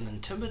looks like an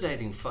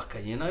intimidating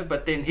fucker,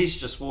 but then he's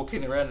just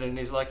walking around and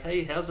he's like,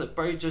 hey, how's it,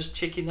 bro? Just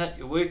checking out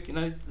your work,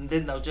 and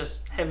then they'll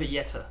just have a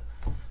yatta.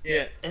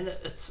 Yeah. And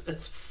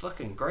it's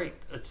fucking great.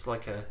 It's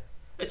like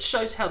it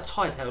shows how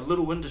tight our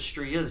little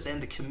industry is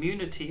and the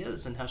community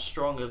is and how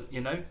strong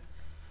it,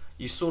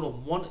 you sort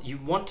of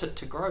want it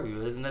to grow,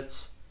 and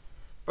it's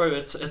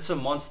a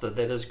monster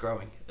that is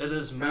growing. It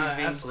is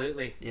moving.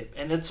 Absolutely. Yeah,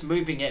 and it's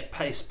moving at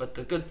pace. But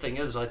the good thing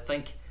is, I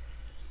think,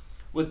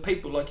 with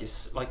people like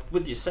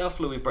with yourself,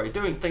 Louie, bro,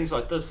 doing things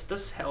like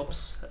this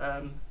helps.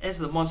 As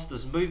the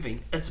monster's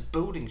moving, it's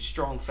building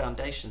strong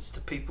foundations to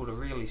people to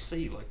really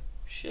see, like,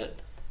 shit,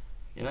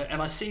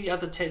 And I see the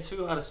other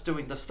tattoo artists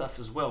doing this stuff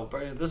as well,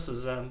 bro. This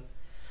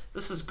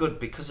is good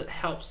because it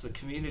helps the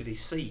community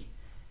see.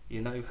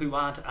 Who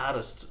aren't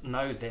artists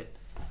know that,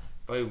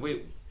 bro,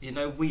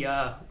 we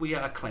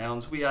are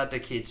clowns, we are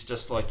dickheads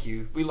just like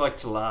you. We like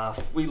to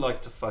laugh, we like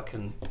to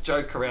fucking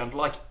joke around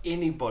like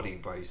anybody,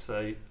 bro,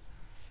 so...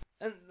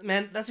 And,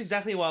 man, that's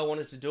exactly why I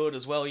wanted to do it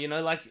as well,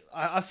 like,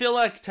 I feel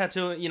like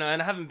tattooing, and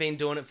I haven't been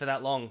doing it for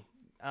that long,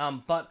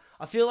 but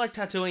I feel like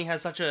tattooing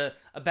has such a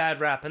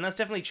bad rap, and that's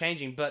definitely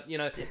changing, but,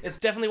 it's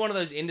definitely one of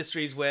those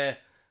industries where,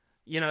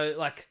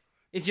 like...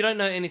 If you don't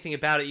know anything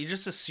about it, you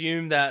just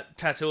assume that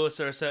tattooists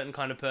are a certain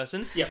kind of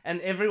person. Yeah.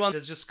 And everyone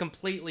has just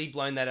completely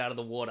blown that out of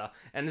the water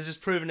and has just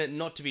proven it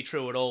not to be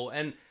true at all.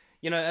 And,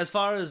 as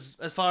far as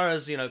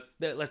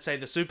let's say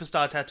the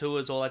superstar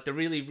tattooers or like the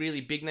really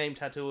really big name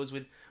tattooers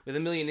with a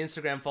million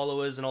Instagram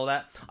followers and all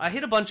that, I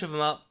hit a bunch of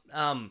them up,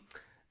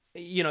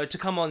 to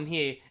come on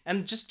here,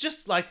 and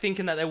just like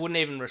thinking that they wouldn't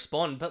even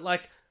respond, but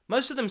like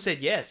most of them said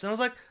yes, and I was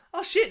like,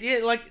 oh shit, yeah,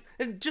 like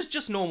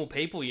just normal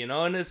people,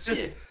 and it's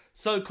just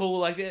so cool.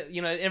 Like,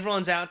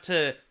 everyone's out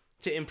to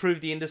improve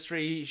the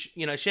industry,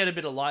 shed a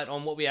bit of light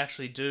on what we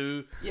actually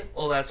do,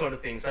 all that sort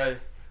of thing. So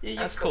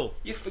that's cool.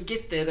 You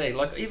forget that, eh?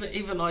 Like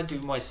even I do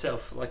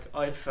myself. Like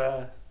I've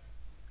a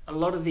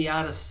lot of the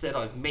artists that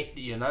I've met,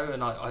 and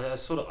I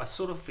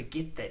sort of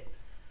forget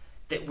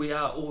that we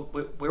are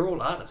we're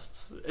all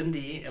artists in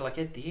the end. Like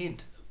at the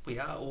end, we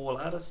are all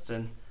artists,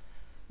 and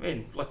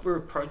man, like we're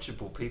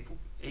approachable people.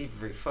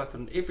 Every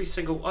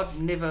single. I've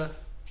never.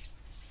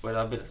 Well,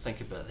 I better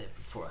think about that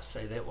before I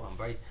say that one,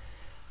 bro.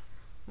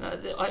 No,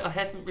 I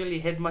haven't really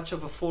had much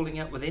of a falling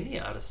out with any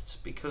artists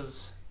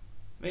because,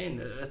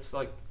 man, it's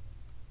like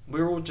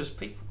we're all just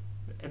people,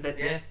 and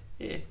that's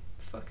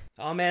fuck.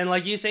 Oh man,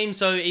 like you seem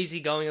so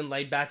easygoing and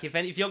laid back.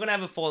 If you're gonna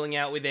have a falling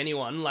out with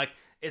anyone, like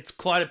it's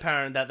quite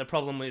apparent that the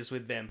problem is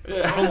with them,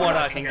 from what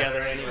I can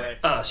gather anyway.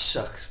 Oh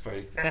shucks,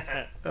 bro.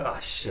 Oh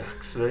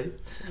shucks, eh?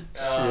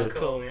 Oh,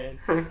 cool,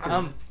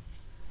 man.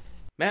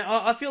 Man,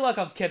 I feel like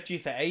I've kept you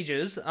for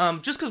ages.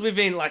 Just because we've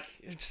been like,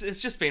 it's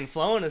just been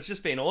flowing. It's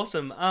just been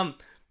awesome.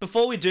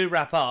 Before we do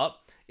wrap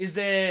up, is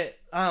there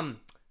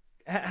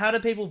how do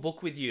people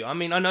book with you? I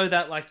mean, I know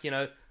that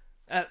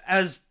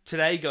as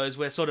today goes,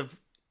 we're sort of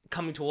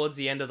coming towards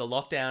the end of the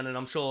lockdown, and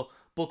I'm sure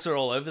books are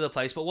all over the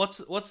place. But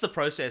what's the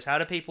process? How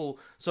do people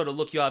sort of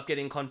look you up, get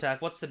in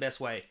contact? What's the best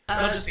way?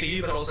 Not just for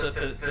you, but also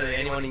for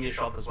anyone in your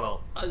shop as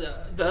well.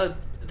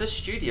 The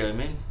studio,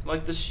 man.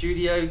 Like the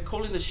studio,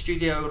 calling the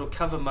studio, it'll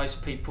cover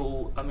most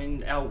people. I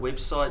mean, our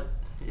website,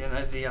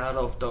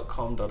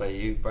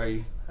 theartof.com.au, bro.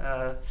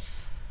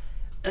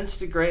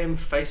 Instagram,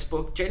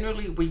 Facebook.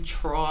 Generally, we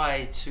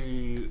try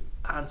to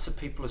answer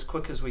people as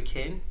quick as we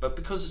can, but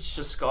because it's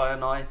just Sky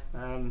and I,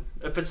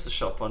 if it's the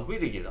shop one, we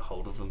do get a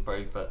hold of them,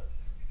 bro. But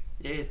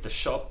yeah, the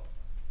shop,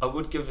 I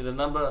would give you the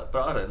number,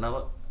 but I don't know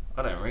it.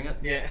 I don't ring it.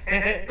 Yeah,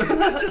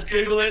 just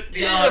Google it.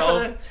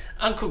 Yeah,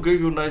 Uncle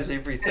Google knows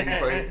everything,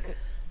 bro.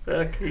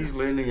 Fuck, he's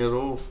learning it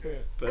all.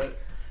 But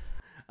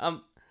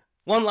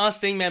one last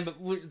thing, man,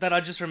 that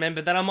I just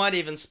remembered that I might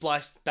even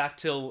splice back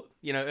till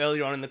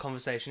earlier on in the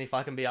conversation if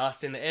I can be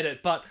asked in the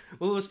edit. But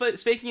we were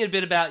speaking a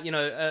bit about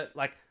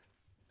like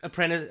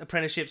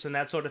apprenticeships and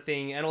that sort of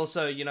thing, and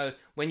also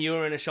when you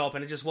were in a shop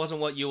and it just wasn't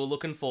what you were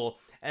looking for,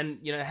 and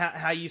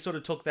how you sort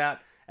of took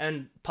that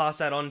and passed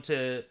that on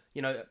to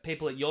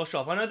people at your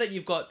shop. I know that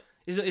you've got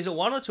is it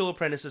one or two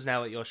apprentices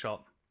now at your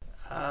shop?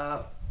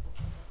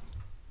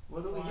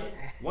 What do we get?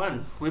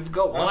 One. We've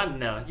got one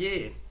now.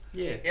 Yeah.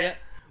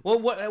 Well,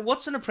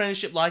 what's an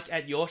apprenticeship like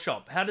at your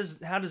shop? How does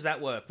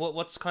that work?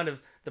 What's kind of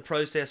the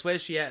process?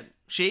 Where's she at?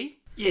 She?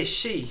 Yeah,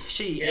 she.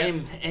 Yeah.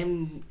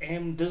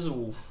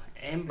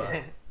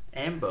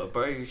 Amber,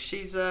 bro.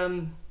 She's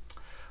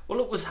Well,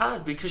 it was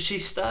hard because she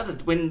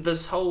started when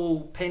this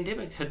whole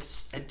pandemic had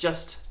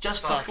just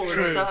before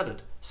it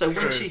started. So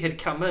when she had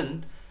come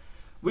in,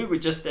 we were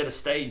just at a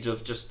stage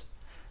of just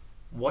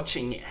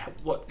watching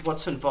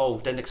what's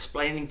involved and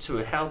explaining to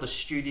her how the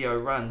studio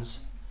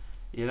runs,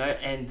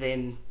 and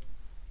then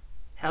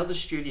how the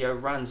studio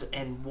runs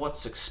and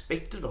what's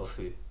expected of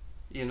her,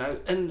 in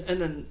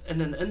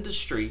an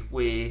industry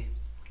where,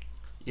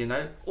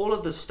 all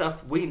of this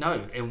stuff we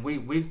know and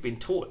we've been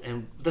taught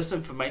and this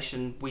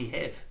information we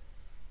have.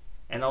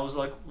 And I was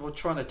like, we're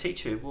trying to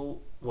teach her.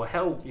 Well,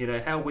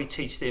 how we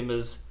teach them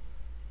is,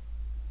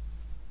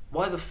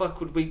 why the fuck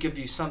would we give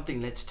you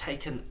something that's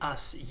taken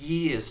us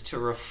years to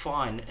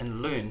refine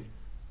and learn,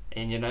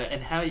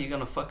 and how are you going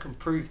to fucking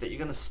prove that you're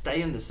going to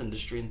stay in this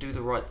industry and do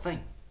the right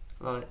thing?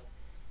 Like,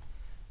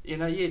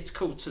 it's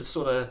cool to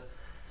sort of,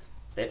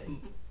 that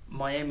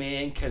Miami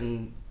Ink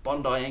and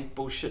Bondi Ink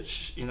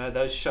bullshit,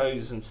 those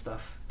shows and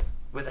stuff,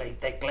 where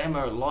that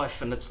glamour of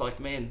life, and it's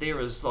like, man, there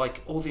is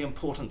like all the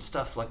important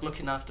stuff, like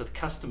looking after the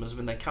customers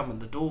when they come in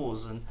the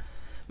doors and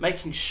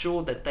making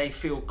sure that they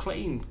feel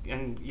clean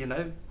and,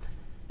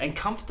 and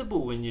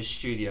comfortable in your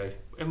studio.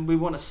 And we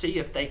want to see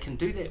if they can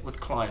do that with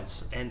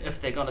clients and if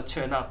they're going to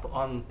turn up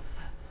on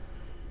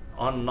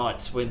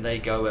nights when they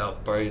go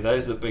out, bro.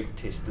 Those are big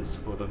testers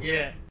for them.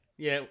 Yeah.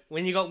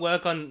 When you got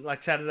work on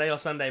like Saturday or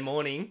Sunday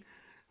morning,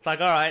 it's like,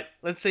 all right,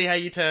 let's see how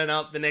you turn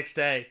up the next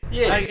day.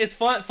 Yeah. Like, it's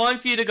fine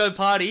for you to go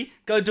party,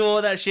 go do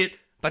all that shit,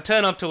 but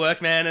turn up to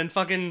work, man, and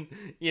fucking,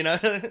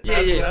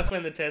 that's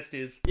when the test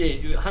is. Yeah,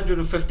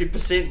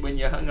 150% when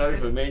you're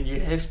hungover, man.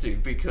 You have to,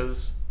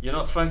 because you're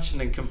not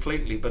functioning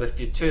completely. But if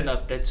you turn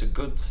up, that's a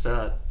good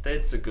start.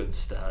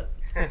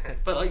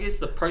 But I guess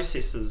the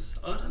process is,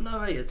 I don't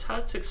know, it's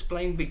hard to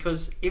explain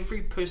because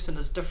every person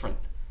is different.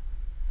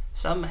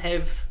 Some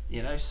have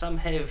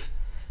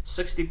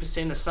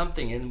 60% of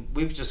something, and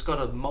we've just got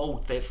to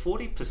mould that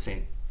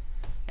 40%.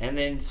 And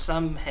then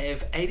some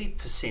have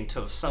 80%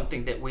 of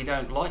something that we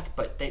don't like,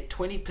 but that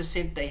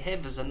 20% they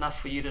have is enough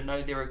for you to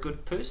know they're a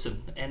good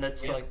person. And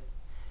it's like,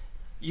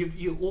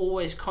 you're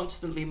always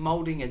constantly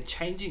moulding and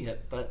changing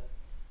it. But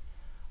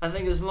I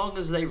think as long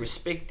as they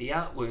respect the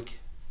artwork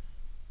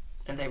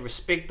and they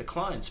respect the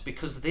clients,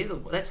 because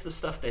that's the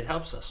stuff that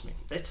helps us, man.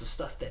 That's the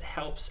stuff that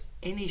helps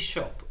any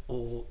shop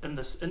or in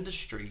this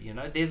industry, you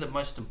know. They're the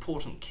most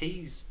important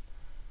keys.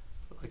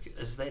 Like,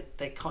 is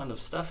that kind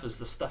of stuff is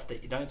the stuff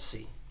that you don't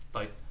see.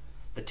 Like,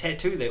 the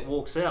tattoo that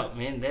walks out,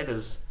 man,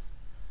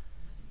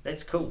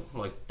 that's cool.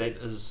 Like, that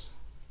is...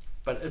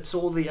 But it's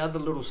all the other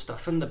little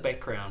stuff in the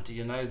background,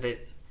 you know,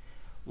 that...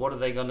 What are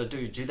they going to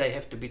do? Do they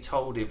have to be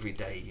told every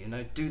day, you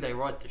know? Do they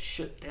write the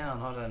shit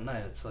down? I don't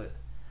know. It's like...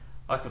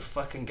 I could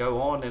fucking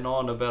go on and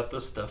on about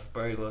this stuff,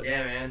 bro. Like,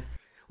 yeah, man.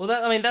 Well,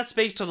 that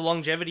speaks to the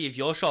longevity of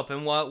your shop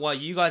and why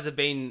you guys have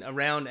been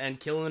around and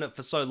killing it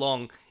for so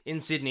long in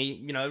Sydney.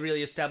 You know,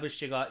 really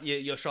established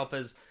your shop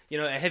as, you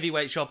know, a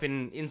heavyweight shop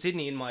in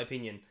Sydney, in my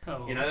opinion.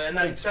 Oh, you know, and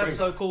thanks, that's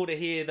so cool to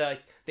hear the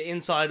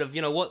inside of,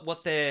 you know,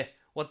 what they're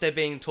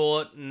being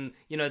taught and,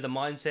 you know, the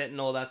mindset and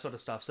all that sort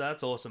of stuff. So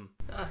that's awesome.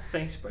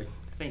 Thanks, bro.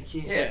 Thank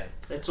you. Yeah.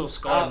 That's all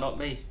Sky, not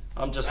me.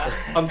 I'm just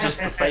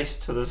the face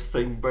to this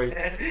thing, bro.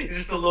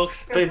 Just the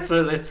looks. That's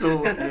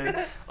all.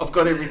 Yeah. I've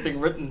got everything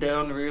written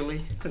down,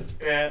 really.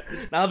 Yeah.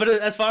 No, but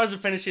as far as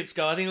apprenticeships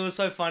go, I think it was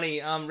so funny.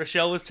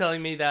 Rochelle was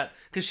telling me that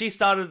because she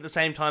started at the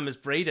same time as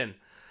Breeden,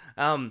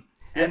 and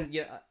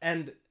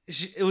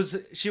she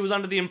was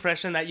under the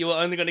impression that you were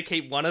only going to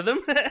keep one of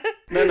them.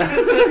 No.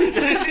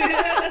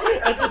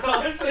 At the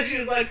time, so she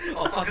was like,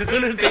 "Oh fuck, I'm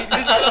gonna beat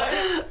this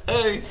guy."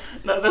 Hey,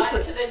 no, this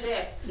to the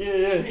death. Yeah,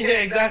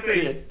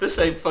 exactly. Yeah, this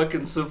ain't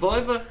fucking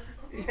Survivor.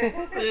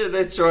 Yeah,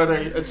 that's right.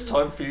 It's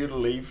time for you to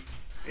leave.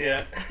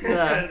 Yeah.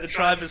 Nah. The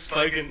tribe has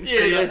spoken.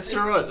 Yeah, that's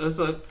right. It was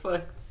like,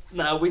 fuck.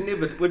 No, we'd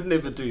never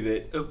do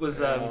that. It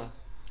was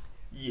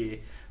yeah.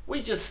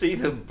 We just see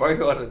them,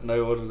 bro. I don't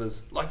know what it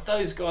is. Like,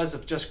 those guys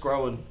have just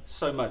grown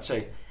so much,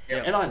 eh?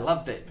 Yeah. And I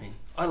love that, man.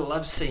 I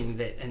love seeing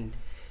that, and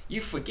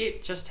you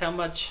forget just how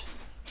much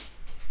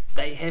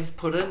they have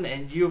put in,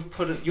 and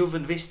you've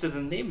invested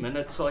in them, and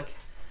it's like,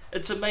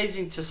 it's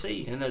amazing to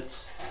see, and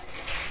it's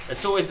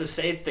always a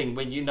sad thing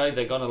when you know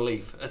they're gonna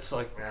leave. It's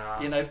like,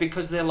 you know,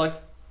 because they're like,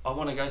 I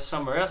want to go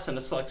somewhere else, and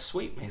it's like,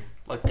 sweet, man,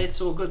 like,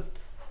 that's all good,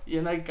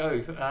 you know,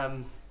 go.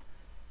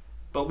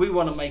 But we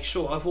want to make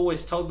sure. I've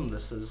always told them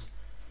this is,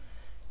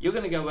 you're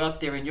going to go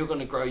out there and you're going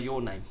to grow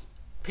your name.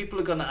 People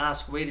are going to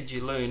ask, where did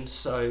you learn?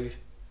 So,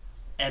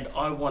 and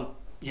I want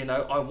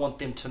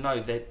them to know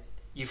that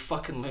you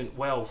fucking learnt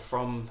well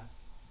from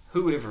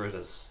whoever it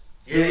is.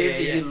 Whoever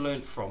you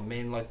learnt from,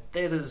 man. Like,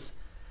 that is,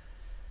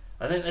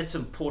 I think that's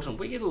important.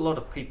 We get a lot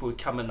of people who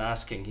come in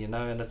asking, you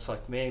know, and it's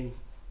like, man,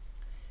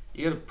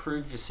 you got to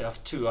prove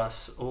yourself to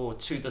us or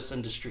to this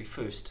industry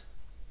first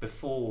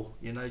before,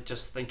 you know,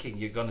 just thinking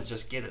you're going to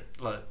just get it.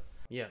 Like,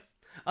 yeah.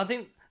 I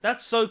think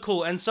that's so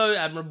cool and so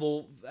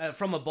admirable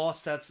from a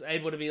boss that's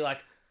able to be like,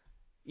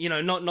 you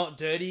know, not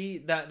dirty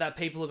that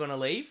people are going to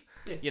leave,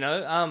 you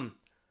know,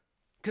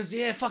 because,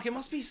 yeah, fuck, it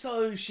must be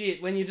so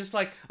shit when you're just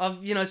like,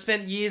 I've, you know,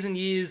 spent years and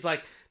years,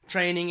 like,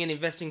 training and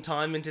investing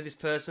time into this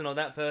person or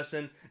that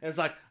person, and it's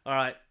like, all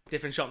right,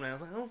 different shop now. I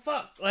was like, oh,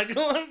 fuck, like,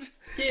 what?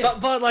 Yeah.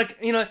 But like,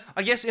 you know,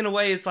 I guess in a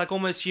way it's like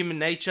almost human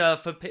nature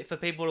for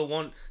people to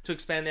want to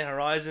expand their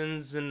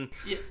horizons and,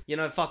 you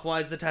know, fuck,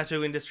 why is the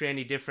tattoo industry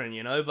any different,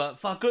 you know? But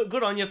fuck,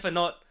 good on you for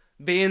not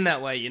being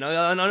that way, you know?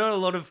 And I know a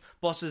lot of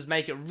bosses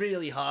make it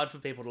really hard for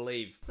people to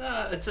leave.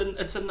 Nah, it's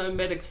a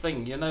nomadic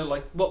thing, you know,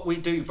 like, what we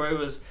do,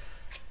 bro, is,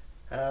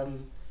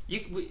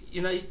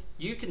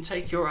 you can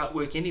take your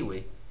artwork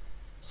anywhere.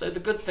 So the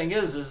good thing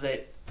is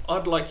that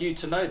I'd like you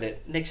to know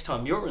that next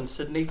time you're in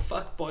Sydney,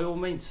 fuck, by all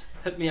means,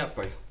 hit me up,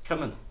 bro.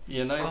 Come in,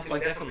 you know. Fucking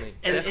like, definitely.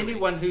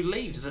 Anyone who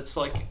leaves, it's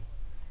like,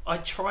 I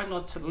try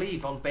not to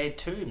leave on bad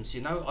terms,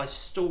 you know. I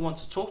still want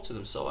to talk to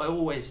them, so I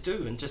always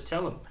do, and just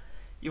tell them,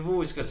 you've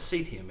always got a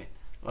seat here, man.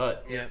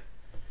 Like, yeah.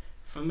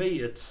 For me,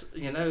 it's,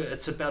 you know,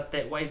 it's about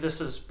that way. This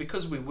is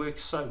because we work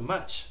so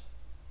much.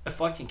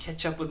 If I can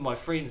catch up with my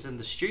friends in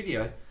the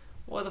studio,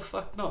 why the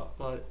fuck not?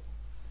 Like,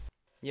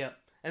 yeah.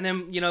 And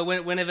then, you know,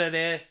 whenever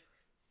they're,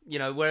 you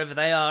know, wherever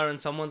they are, and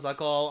someone's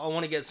like, oh, I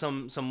want to get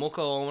some Moko,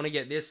 or I want to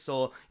get this,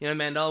 or, you know,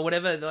 Mandala,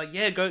 whatever. They're like,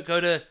 yeah, go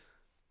to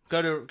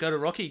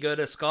Roki, go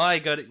to Sky,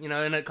 go to, you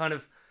know, and it kind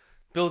of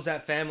builds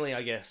that family,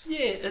 I guess. Yeah,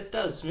 it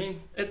does,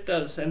 man. It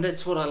does, and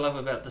that's what I love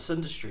about this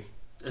industry,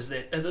 is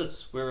that it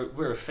is.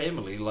 We're a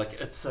family. Like,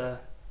 it's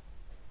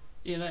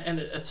you know, and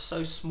it's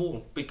so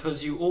small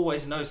because you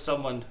always know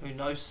someone who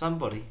knows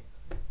somebody.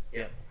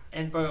 Yeah.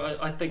 And bro,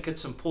 I think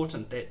it's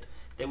important that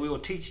we all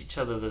teach each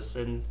other this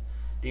and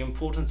the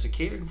importance of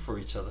caring for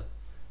each other.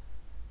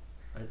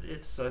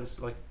 It's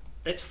like,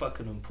 that's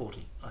fucking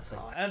important, I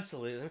think. Oh,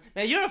 absolutely.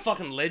 Man, you're a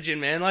fucking legend,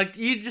 man. Like,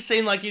 you just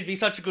seem like you'd be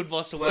such a good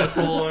boss to work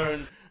for,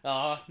 and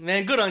oh,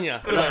 man, good on you.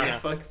 Good on you.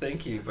 Fuck,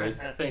 thank you, bro.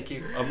 Thank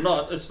you. I'm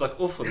not. It's like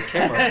all for the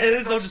camera.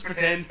 This is all just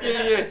pretend.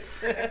 Yeah.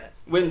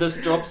 When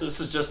this drops, this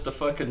is just a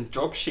fucking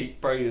drop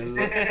sheet, bro.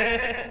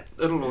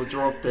 It'll all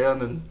drop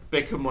down and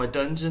back in my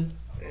dungeon.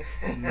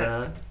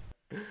 Nah.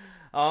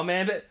 Oh,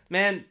 man, but,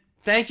 man,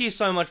 Thank you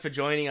so much for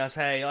joining us.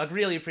 Hey, I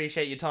really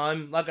appreciate your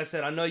time. Like I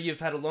said, I know you've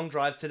had a long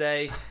drive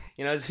today.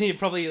 So you're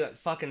probably like,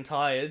 fucking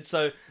tired.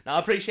 So no, I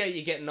appreciate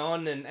you getting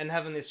on and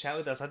having this chat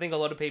with us. I think a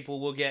lot of people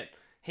will get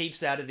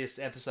heaps out of this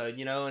episode,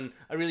 and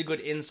a really good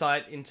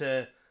insight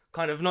into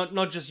kind of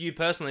not just you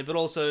personally, but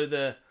also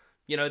the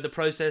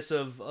process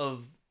of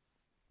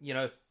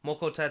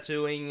moko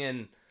tattooing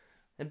and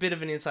a bit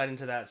of an insight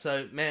into that.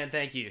 So man,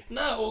 thank you.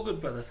 No, all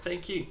good, brother.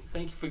 Thank you.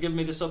 Thank you for giving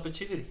me this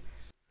opportunity.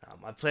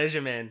 My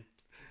pleasure, man.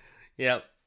 Yep.